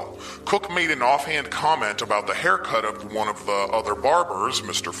very well. Cook made an offhand comment about the haircut of one of the other barbers,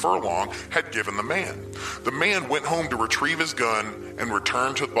 Mr. Furlong, had given the man. The man went home to retrieve his gun and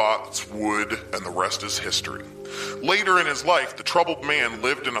returned to Spotswood, and the rest is history. Later in his life, the troubled man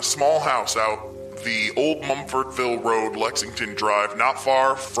lived in a small house out the Old Mumfordville Road, Lexington Drive, not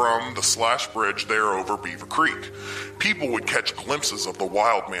far from the Slash Bridge there over Beaver Creek. People would catch glimpses of the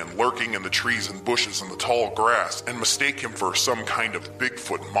wild man lurking in the trees and bushes and the tall grass and mistake him for some kind of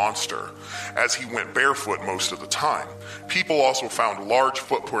Bigfoot monster, as he went barefoot most of the time. People also found large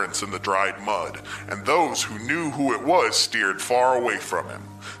footprints in the dried mud, and those who knew who it was steered far away from him.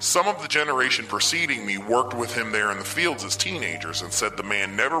 Some of the generation preceding me worked with him there in the fields as teenagers and said the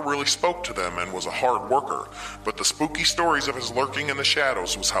man never really spoke to them and was a hard worker, but the spooky stories of his lurking in the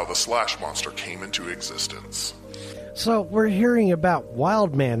shadows was how the Slash Monster came into existence. So we're hearing about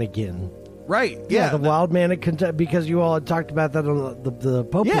Wild Man again. Right. Yeah, the Wild Man at Kentucky, because you all had talked about that on the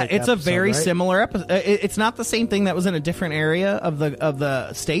Pope. Yeah, it's episode, a very right? similar episode. It's not the same thing that was in a different area of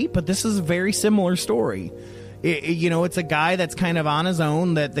the state, but this is a very similar story. It's a guy that's kind of on his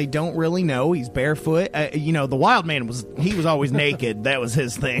own that they don't really know. He's barefoot. The Wild Man was always naked. That was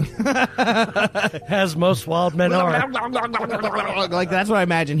his thing. As most wild men are. Like, that's what I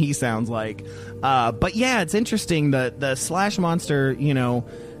imagine he sounds like. But yeah, it's interesting. The Slash Monster,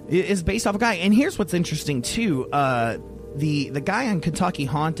 is based off a guy. And here's what's interesting too. The guy on Kentucky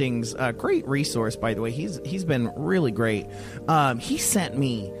Hauntings, great resource, by the way. He's been really great. He sent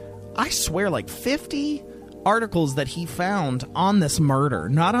me, I swear, like 50 articles that he found on this murder,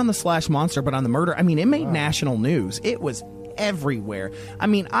 not on the Slash Monster, but on the murder. I mean, it made national news. It was everywhere. I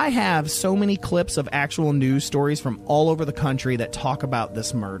mean, I have so many clips of actual news stories from all over the country that talk about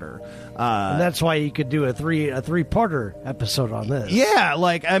this murder. And that's why you could do a three-parter episode on this. Yeah,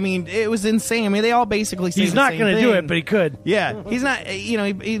 like, I mean, it was insane. I mean, they all basically say he's the not same going to do thing. it, but he could. Yeah, he's not,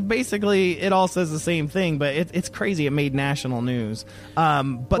 he basically, it all says the same thing, but it's crazy. It made national news.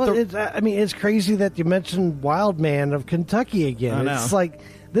 It's crazy that you mentioned Wildman of Kentucky again. I know. It's like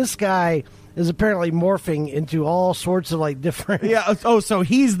this guy is apparently morphing into all sorts of like different. Yeah. Oh, so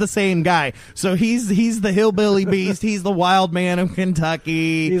he's the same guy. So he's the hillbilly beast. He's the wild man of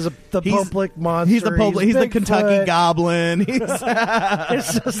Kentucky. He's the public monster. He's the Kentucky goblin.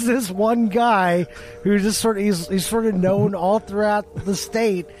 It's just this one guy who just he's sort of known all throughout the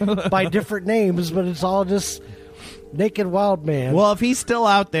state by different names, but it's all just Naked Wild Man. Well, if he's still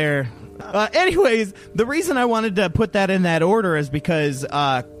out there. Anyways, the reason I wanted to put that in that order is because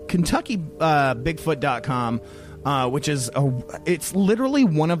Kentucky Bigfoot.com, which is it's literally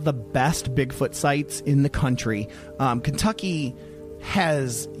one of the best Bigfoot sites in the country. Kentucky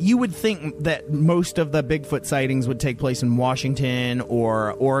has, you would think that most of the Bigfoot sightings would take place in Washington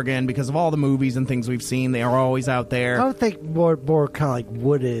or Oregon because of all the movies and things we've seen. They are always out there. I would think more kind of like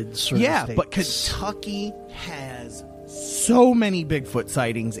wooded sort of states. But Kentucky has so many Bigfoot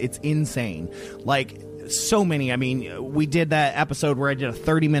sightings. It's insane. Like, so many. I mean, we did that episode where I did a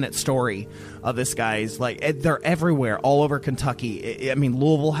 30-minute story of this guy's. Like, they're everywhere, all over Kentucky. I mean,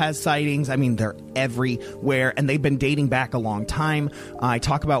 Louisville has sightings. I mean, they're everywhere, and they've been dating back a long time. I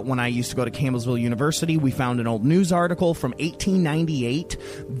talk about when I used to go to Campbellsville University. We found an old news article from 1898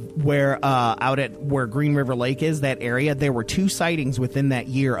 where out at where Green River Lake is, that area, there were 2 sightings within that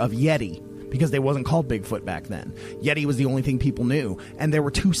year of Yeti. Because they wasn't called Bigfoot back then. Yeti was the only thing people knew. And there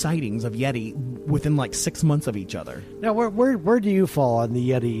were 2 sightings of Yeti within like 6 months of each other. Now, where do you fall on the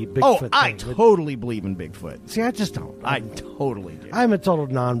Yeti Bigfoot thing? I totally believe in Bigfoot. See, I just don't. I totally do. I'm a total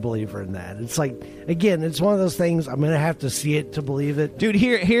non-believer in that. It's like, again, it's one of those things, I'm going to have to see it to believe it. Dude,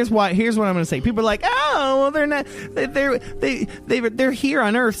 here's what I'm going to say. People are like, oh, well, they're not, they're here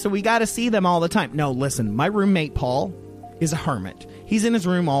on Earth, so we got to see them all the time. No, listen, my roommate, Paul, is a hermit. He's in his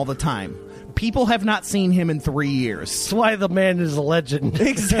room all the time. People have not seen him in 3 years. That's why the man is a legend.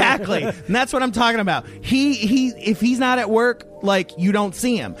 Exactly. And that's what I'm talking about. If he's not at work, like, you don't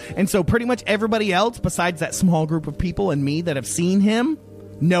see him. And so pretty much everybody else, besides that small group of people and me that have seen him,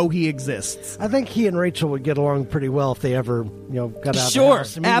 know he exists. I think he and Rachel would get along pretty well if they ever, got out of the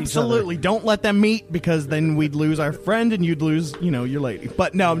house to meet absolutely. each other. Don't let them meet, because then we'd lose our friend and you'd lose, your lady.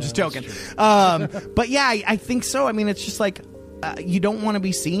 But no, I'm just joking. But yeah, I think so. I mean, it's just like, you don't want to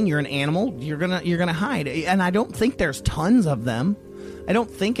be seen. You're an animal. You're gonna hide. And I don't think there's tons of them. I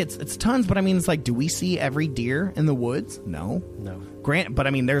don't think it's tons. But I mean, it's like, do we see every deer in the woods? No. But I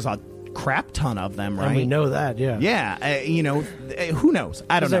mean, there's a crap ton of them, right? And we know that, yeah. Yeah. Who knows?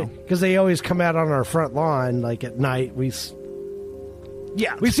 I don't know. Because they always come out on our front lawn, like at night. We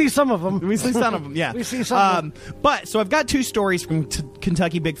see some of them. We see some of them, yeah. We see some of them. But, so I've got 2 stories from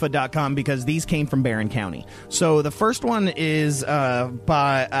KentuckyBigfoot.com because these came from Barron County. So the first one is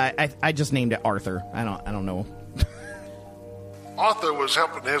by, I just named it Arthur. I don't know. Arthur was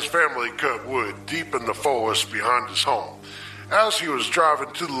helping his family cut wood deep in the forest behind his home. As he was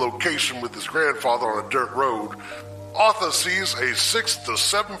driving to the location with his grandfather on a dirt road, Arthur sees a 6 to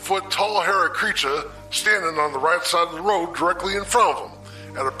 7 foot tall hairy creature standing on the right side of the road directly in front of him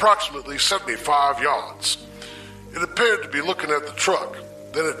at approximately 75 yards. It appeared to be looking at the truck.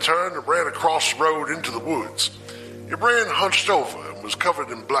 Then it turned and ran across the road into the woods. It ran hunched over and was covered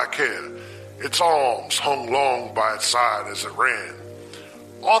in black hair. Its arms hung long by its side as it ran.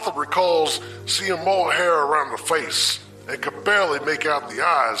 Arthur recalls seeing more hair around the face and could barely make out the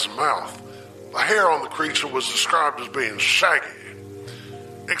eyes and mouth. The hair on the creature was described as being shaggy.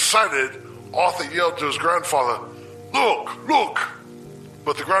 Excited, Arthur yelled to his grandfather, "Look, look!"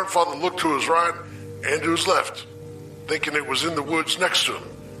 But the grandfather looked to his right and to his left, thinking it was in the woods next to him,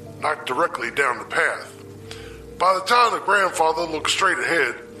 not directly down the path. By the time the grandfather looked straight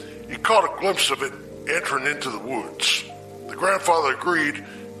ahead, he caught a glimpse of it entering into the woods. The grandfather agreed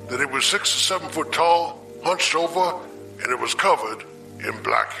that it was 6 to 7 foot tall, hunched over, and it was covered in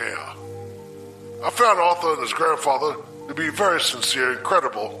black hair. I found Arthur and his grandfather to be very sincere and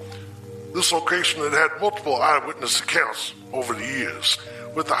credible. This location had had multiple eyewitness accounts over the years,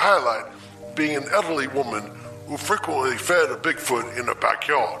 with the highlight being an elderly woman who frequently fed a Bigfoot in her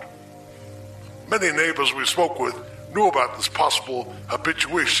backyard. Many neighbors we spoke with knew about this possible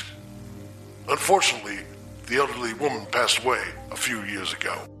habituation. Unfortunately, the elderly woman passed away a few years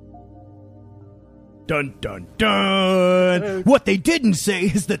ago. Dun, dun, dun. What they didn't say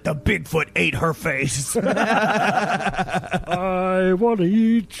is that the Bigfoot ate her face. I want to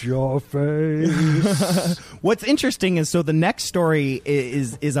eat your face. What's interesting is, so the next story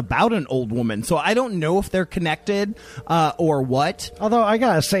is about an old woman. So I don't know if they're connected or what. Although I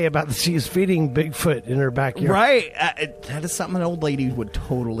got to say about that, she's feeding Bigfoot in her backyard. Right. That is something an old lady would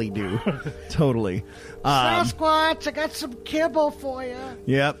totally do. Totally. Sasquatch, I got some kibble for you.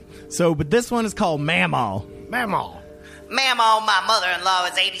 Yep. So, but this one is called Mamaw. Mamaw. Mamaw, my mother-in-law,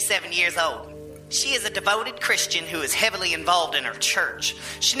 is 87 years old. She is a devoted Christian who is heavily involved in her church.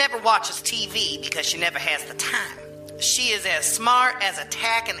 She never watches TV because she never has the time. She is as smart as a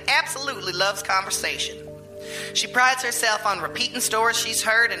tack and absolutely loves conversation. She prides herself on repeating stories she's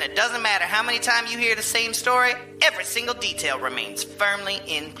heard, and it doesn't matter how many times you hear the same story, every single detail remains firmly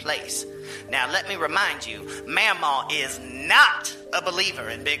in place. Now, let me remind you, Mamaw is not a believer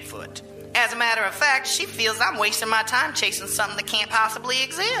in Bigfoot. As a matter of fact, she feels I'm wasting my time chasing something that can't possibly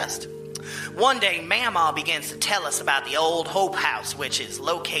exist. One day, Mamaw begins to tell us about the old Hope House, which is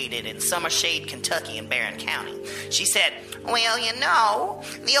located in Summershade, Kentucky in Barron County. She said, well, you know,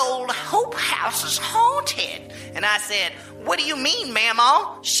 the old Hope House is haunted. And I said, what do you mean,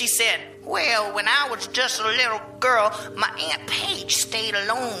 Mamaw? She said, well, when I was just a little girl, my Aunt Paige stayed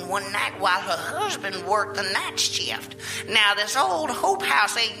alone one night while her husband worked the night shift. Now, this old Hope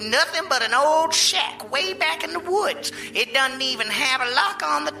House ain't nothing but an old shack way back in the woods. It doesn't even have a lock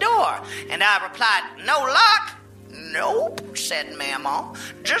on the door. And I replied, no lock? Nope, said Mamaw.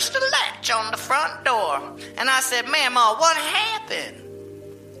 Just a latch on the front door. And I said, Mamaw, what happened?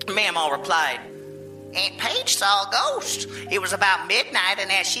 Mamaw replied, Aunt Paige saw a ghost. It was about midnight, and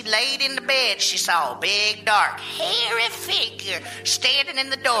as she laid in the bed, she saw a big, dark, hairy figure standing in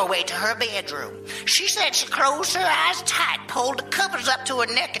the doorway to her bedroom. She said she closed her eyes tight, pulled the covers up to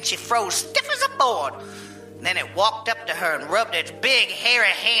her neck, and she froze stiff as a board. Then it walked up to her and rubbed its big, hairy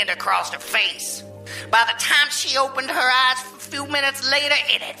hand across her face. By the time she opened her eyes a few minutes later,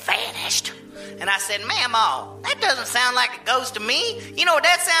 it had vanished. And I said, Mamaw, that doesn't sound like a ghost to me. You know what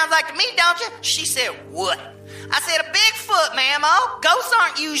that sounds like to me, don't you? She said, what? I said, a Bigfoot, Mamaw. Ghosts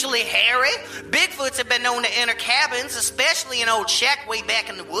aren't usually hairy. Bigfoots have been known to enter cabins, especially in old shack way back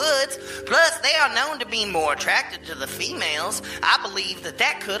in the woods. Plus, they are known to be more attracted to the females. I believe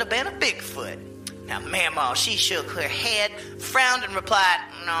that could have been a Bigfoot. Now, Mamaw, she shook her head, frowned, and replied,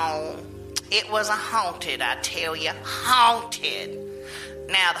 no, it was a haunted, I tell you, haunted.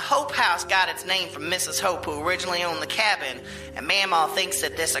 Now, the Hope House got its name from Mrs. Hope, who originally owned the cabin, and Mamaw thinks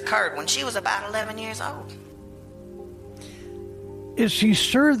that this occurred when she was about 11 years old. Is she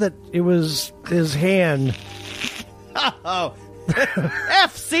sure that it was his hand? Oh,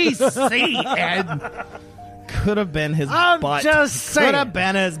 FCC, Ed. Could have been his butt. I'm just saying. Could have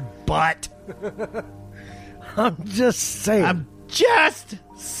been his butt. I'm just saying. I'm just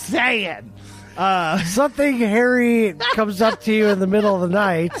saying. Something hairy comes up to you in the middle of the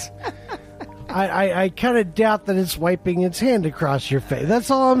night. I kind of doubt that it's wiping its hand across your face. That's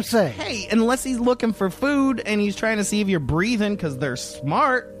all I'm saying. Hey, unless he's looking for food and he's trying to see if you're breathing because they're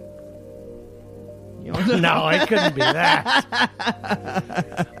smart. You know? No, it couldn't be that.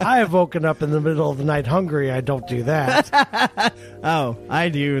 I have woken up in the middle of the night hungry. I don't do that. Oh, I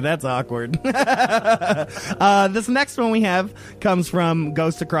do. That's awkward. This next one we have comes from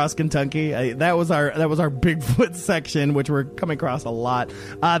Ghost Across Kentucky. That was our Bigfoot section, which we're coming across a lot.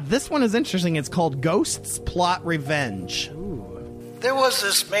 This one is interesting. It's called Ghosts Plot Revenge. Ooh. There was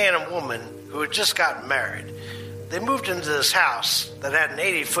this man and woman who had just gotten married. They moved into this house that had an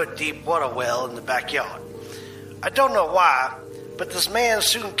 80-foot deep water well in the backyard. I don't know why, but this man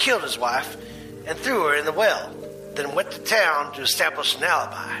soon killed his wife and threw her in the well, then went to town to establish an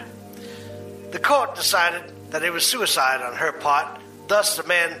alibi. The court decided that it was suicide on her part, thus the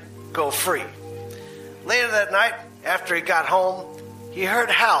man go free. Later that night, after he got home, he heard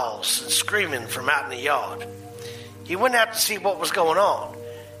howls and screaming from out in the yard. He went out to see what was going on.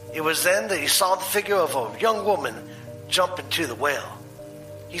 It was then that he saw the figure of a young woman jump into the well.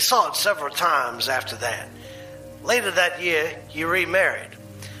 He saw it several times after that. Later that year, he remarried.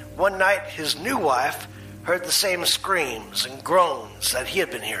 One night, his new wife heard the same screams and groans that he had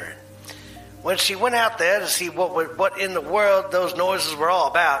been hearing. When she went out there to see what in the world those noises were all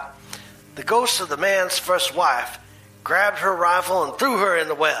about, the ghost of the man's first wife grabbed her rifle and threw her in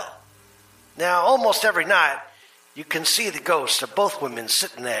the well. Now, almost every night, you can see the ghosts of both women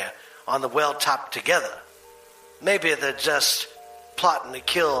sitting there on the well top together. Maybe they're just plotting to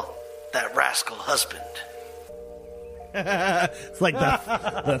kill that rascal husband. It's like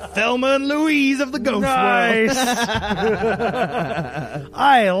the Thelma and Louise of the ghost Nice. world.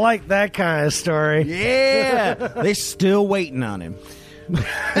 I like that kind of story. Yeah. They're still waiting on him.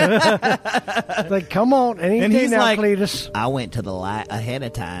 Like, come on, any And day he's now, like, Cletus. I went to the light ahead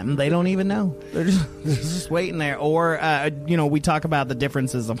of time. They don't even know. They're just waiting there. Or, we talk about the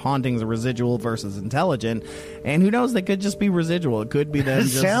differences of hauntings, residual versus intelligent. And who knows? They could just be residual. It could be them It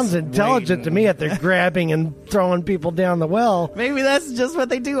just sounds intelligent to me that they're grabbing and throwing people down the well. Maybe that's just what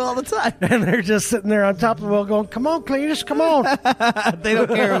they do all the time. And they're just sitting there on top of the well going, come on, Cletus, come on. They don't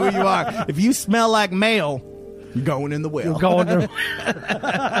care who you are. If you smell like mail, you're going in the well. You're going to...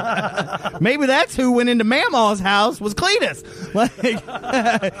 Maybe that's who went into Mamaw's house was Cletus.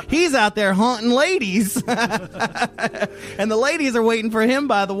 Like, he's out there haunting ladies. And the ladies are waiting for him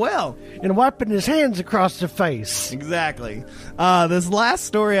by the well. and wiping his hands across the face. Exactly. This last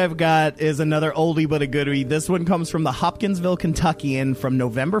story I've got is another oldie but a goodie. This one comes from the Hopkinsville Kentuckian from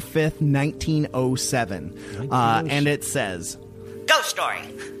November 5th, 1907. And it says, Ghost story.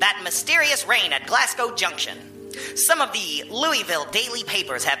 That mysterious rain at Glasgow Junction. Some of the Louisville daily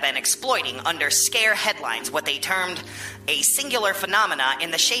papers have been exploiting under scare headlines what they termed a singular phenomena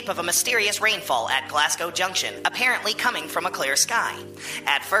in the shape of a mysterious rainfall at Glasgow Junction, apparently coming from a clear sky.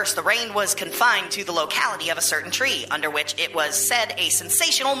 At first, the rain was confined to the locality of a certain tree, under which it was said a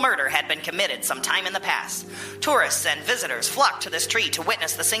sensational murder had been committed some time in the past. Tourists and visitors flocked to this tree to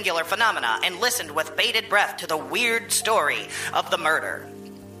witness the singular phenomena and listened with bated breath to the weird story of the murder.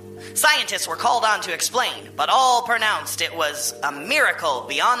 Scientists were called on to explain, but all pronounced it was a miracle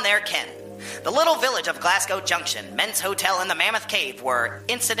beyond their ken. The little village of Glasgow Junction, Men's Hotel, and the Mammoth Cave were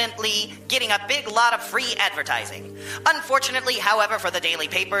incidentally getting a big lot of free advertising. Unfortunately, however, for the daily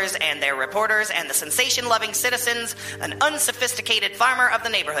papers and their reporters and the sensation-loving citizens, an unsophisticated farmer of the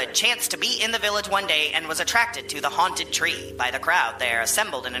neighborhood chanced to be in the village one day and was attracted to the haunted tree by the crowd there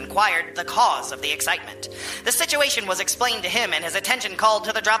assembled and inquired the cause of the excitement. The situation was explained to him and his attention called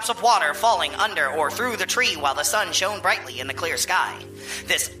to the drops of water falling under or through the tree while the sun shone brightly in the clear sky.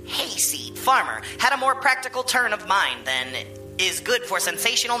 This hayseed farmer had a more practical turn of mind than is good for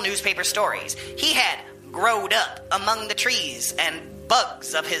sensational newspaper stories. He had growed up among the trees and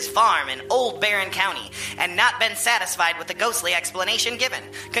bugs of his farm in Old Barren County and not been satisfied with the ghostly explanation given,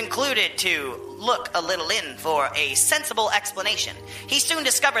 concluded to look a little in for a sensible explanation. He soon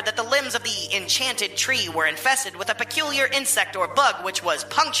discovered that the limbs of the enchanted tree were infested with a peculiar insect or bug which was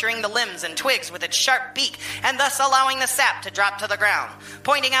puncturing the limbs and twigs with its sharp beak and thus allowing the sap to drop to the ground.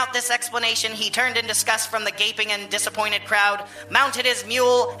 Pointing out this explanation, he turned in disgust from the gaping and disappointed crowd, mounted his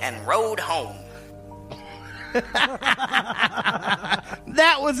mule, and rode home.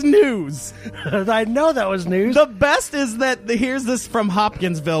 that was news. I know that was news. The best is that here's this from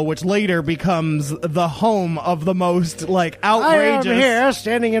Hopkinsville, which later becomes the home of the most outrageous. I am here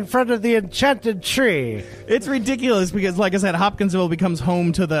standing in front of the enchanted tree. It's ridiculous because, like I said, Hopkinsville becomes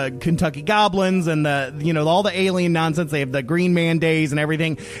home to the Kentucky Goblins and all the alien nonsense. They have the Green Man days and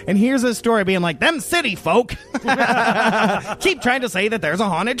everything. And here's a story being like, them city folk keep trying to say that there's a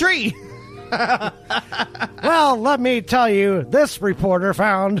haunted tree. Well, let me tell you, this reporter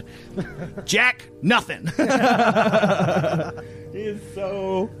found Jack nothing. He's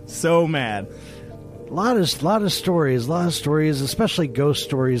so mad. A lot of stories, especially ghost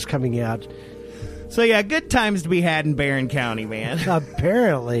stories coming out. So yeah, good times to be had in Barren County, man.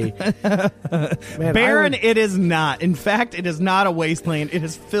 Apparently. Man, Barren, it is not. In fact, it is not a wasteland. It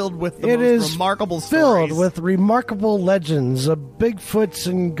is filled with the most remarkable stories. Filled with remarkable legends of Bigfoots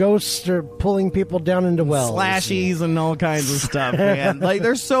and ghosts are pulling people down into wells. Slashies and all kinds of stuff, man.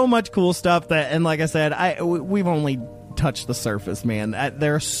 There's so much cool stuff and like I said, we've only touched the surface, man.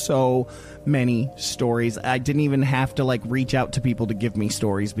 There are so many stories. I didn't even have to reach out to people to give me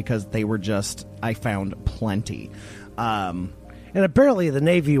stories because they were I found plenty. And apparently the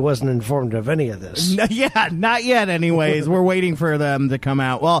Navy wasn't informed of any of this. Yeah, not yet anyways. We're waiting for them to come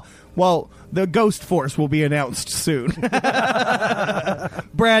out. Well, the Ghost Force will be announced soon.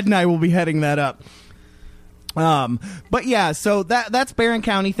 Brad and I will be heading that up. But yeah, so that's Barren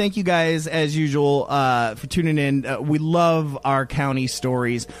County. Thank you guys as usual for tuning in. We love our county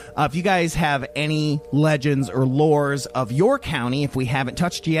stories. If you guys have any legends or lores of your county, if we haven't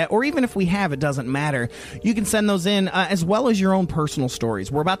touched yet, or even if we have, it doesn't matter. You can send those in as well as your own personal stories.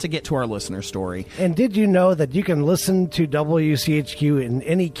 We're about to get to our listener story. And did you know that you can listen to WCHQ in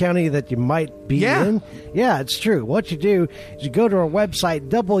any county that you might be in? Yeah, it's true. What you do is you go to our website,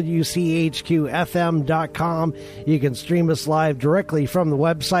 WCHQFM.com. You can stream us live directly from the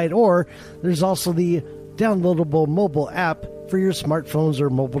website, or there's also the downloadable mobile app for your smartphones or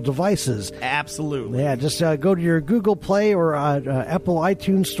mobile devices. Absolutely. Yeah, just go to your Google Play or Apple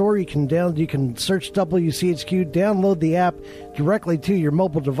iTunes store. You can search WCHQ, download the app directly to your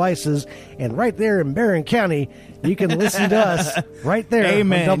mobile devices, and right there in Barron County, you can listen to us right there.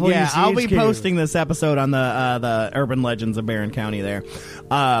 Amen. On WCHQ. Yeah, I'll be posting this episode on the Urban Legends of Barron County there.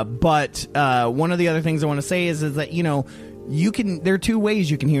 But one of the other things I want to say is that, you know, there are two ways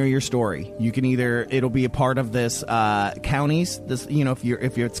you can hear your story. You can it'll be a part of this counties. This, you know,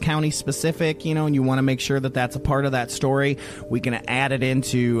 if it's county specific, you know, and you want to make sure that that's a part of that story, we can add it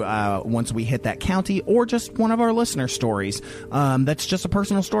into once we hit that county, or just one of our listener stories. That's just a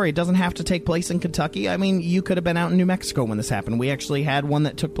personal story. It doesn't have to take place in Kentucky. I mean, you could have been out in New Mexico when this happened. We actually had one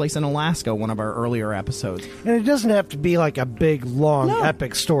that took place in Alaska, one of our earlier episodes. And it doesn't have to be like a big, long,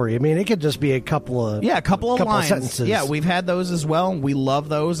 epic story. I mean, it could just be a couple of lines. Sentences. Yeah, we've had those as well. We love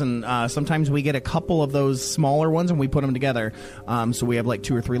those, and sometimes we get a couple of those smaller ones and we put them together. So we have like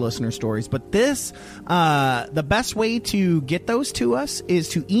 2 or 3 listener stories. But this, the best way to get those to us is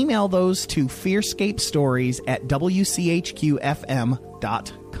to email those to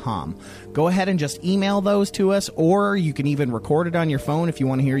fearscapestories@wchqfm.com. Go ahead and just email those to us, or you can even record it on your phone if you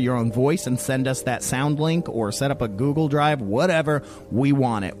want to hear your own voice and send us that sound link, or set up a Google Drive, whatever. We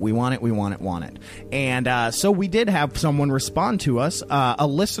want it. We want it. We want it. Want it. And so we did have someone respond to us, a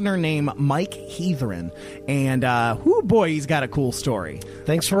listener named Mike Heathrin. And boy, he's got a cool story.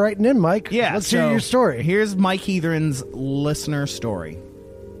 Thanks for writing in, Mike. Yeah, let's hear your story. Here's Mike Heathrin's listener story.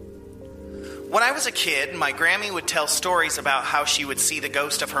 When I was a kid, my Grammy would tell stories about how she would see the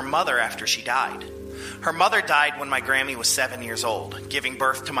ghost of her mother after she died. Her mother died when my Grammy was 7 years old, giving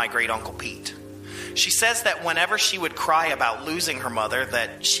birth to my great-uncle Pete. She says that whenever she would cry about losing her mother,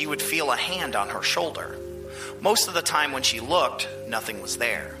 that she would feel a hand on her shoulder. Most of the time when she looked, nothing was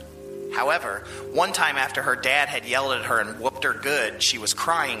there. However, one time after her dad had yelled at her and whooped her good, she was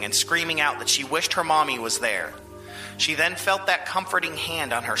crying and screaming out that she wished her mommy was there. She then felt that comforting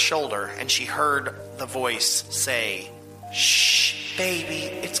hand on her shoulder, and she heard the voice say, "Shh,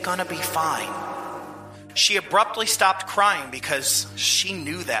 baby, it's gonna be fine." She abruptly stopped crying because she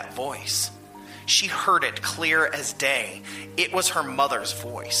knew that voice. She heard it clear as day. It was her mother's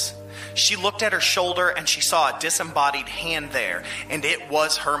voice. She looked at her shoulder and she saw a disembodied hand there, and it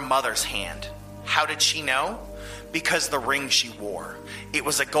was her mother's hand. How did she know? Because the ring she wore. It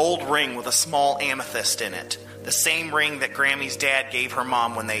was a gold ring with a small amethyst in it. The same ring that Grammy's dad gave her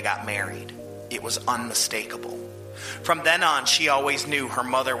mom when they got married. It was unmistakable. From then on, she always knew her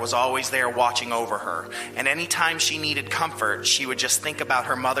mother was always there watching over her, and anytime she needed comfort, she would just think about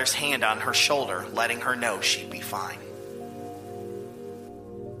her mother's hand on her shoulder, letting her know she'd be fine.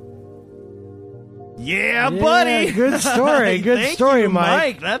 Yeah, buddy. Good story. Good story,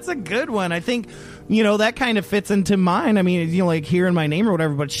 Mike. That's a good one. I think, you know, that kind of fits into mine. I mean, you know, like hearing my name or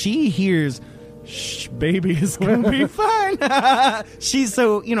whatever, but she hears, "Shh, baby, it's going to be fine." She's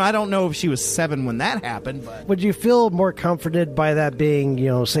so, you know, I don't know if she was 7 when that happened, but. Would you feel more comforted by that being, you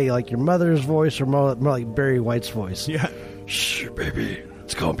know, say like your mother's voice, or more like Barry White's voice? Yeah. "Shh, baby,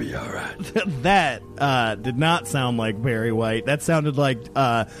 it's going to be all right." That did not sound like Barry White. That sounded like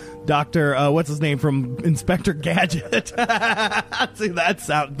Dr. What's his name from Inspector Gadget. See, that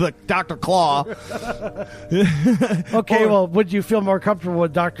sound like Dr. Claw. Okay, well, would you feel more comfortable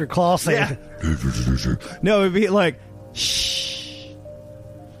with Dr. Claw saying? Yeah. No, it'd be like, "Shh,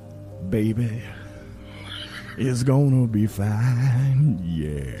 baby, it's gonna be fine."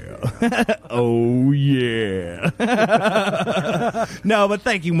 Yeah. Oh, yeah. No, but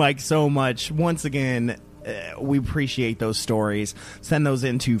thank you, Mike, so much. Once again, we appreciate those stories. Send those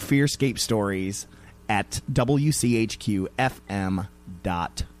into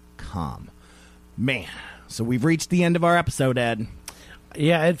fearscapestories@wchqfm.com. Man, so we've reached the end of our episode, Ed.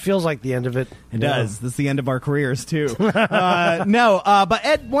 Yeah, it feels like the end of it. It does. This is the end of our careers, too. But Ed,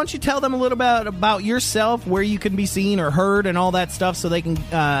 why don't you tell them a little bit about yourself, where you can be seen or heard and all that stuff, so they can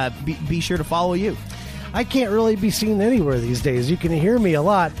be sure to follow you. I can't really be seen anywhere these days. You can hear me a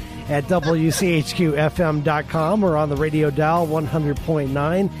lot at WCHQFM.com or on the radio dial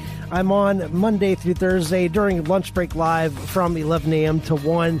 100.9. I'm on Monday through Thursday during Lunch Break Live from 11 a.m. to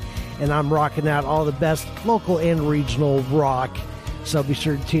 1, and I'm rocking out all the best local and regional rock. So be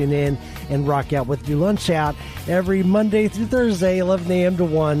sure to tune in. and rock out with your lunch out every Monday through Thursday, 11 a.m. to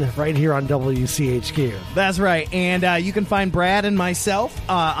 1, right here on WCHQ. That's right. And you can find Brad and myself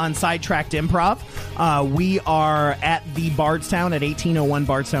on Sidetracked Improv. We are at the Bardstown at 1801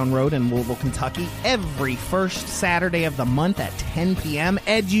 Bardstown Road in Louisville, Kentucky, every first Saturday of the month at 10 p.m.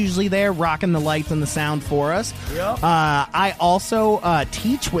 Ed's usually there rocking the lights and the sound for us. Yep. I also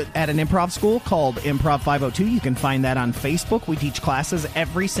teach at an improv school called Improv 502. You can find that on Facebook. We teach classes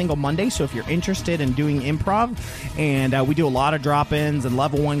every single Monday, so if you're interested in doing improv, and we do a lot of drop-ins and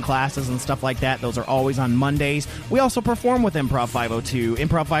level 1 classes and stuff like that, those are always on Mondays. We also perform with Improv 502.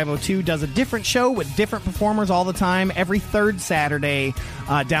 Improv 502 does a different show with different performers all the time every third Saturday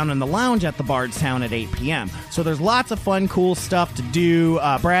down in the lounge at the Bardstown at 8 p.m. So there's lots of fun, cool stuff to do.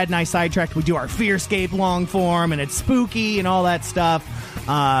 Brad and I Sidetracked, we do our Fearscape long form, and it's spooky and all that stuff.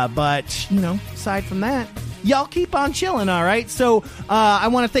 But, aside from that, y'all keep on chilling, all right? So I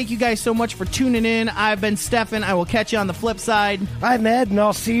want to thank you guys so much for tuning in. I've been Stefan. I will catch you on the flip side. I'm Ed, and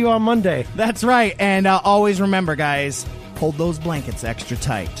I'll see you on Monday. That's right. And always remember, guys, hold those blankets extra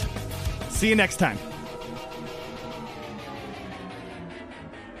tight. See you next time.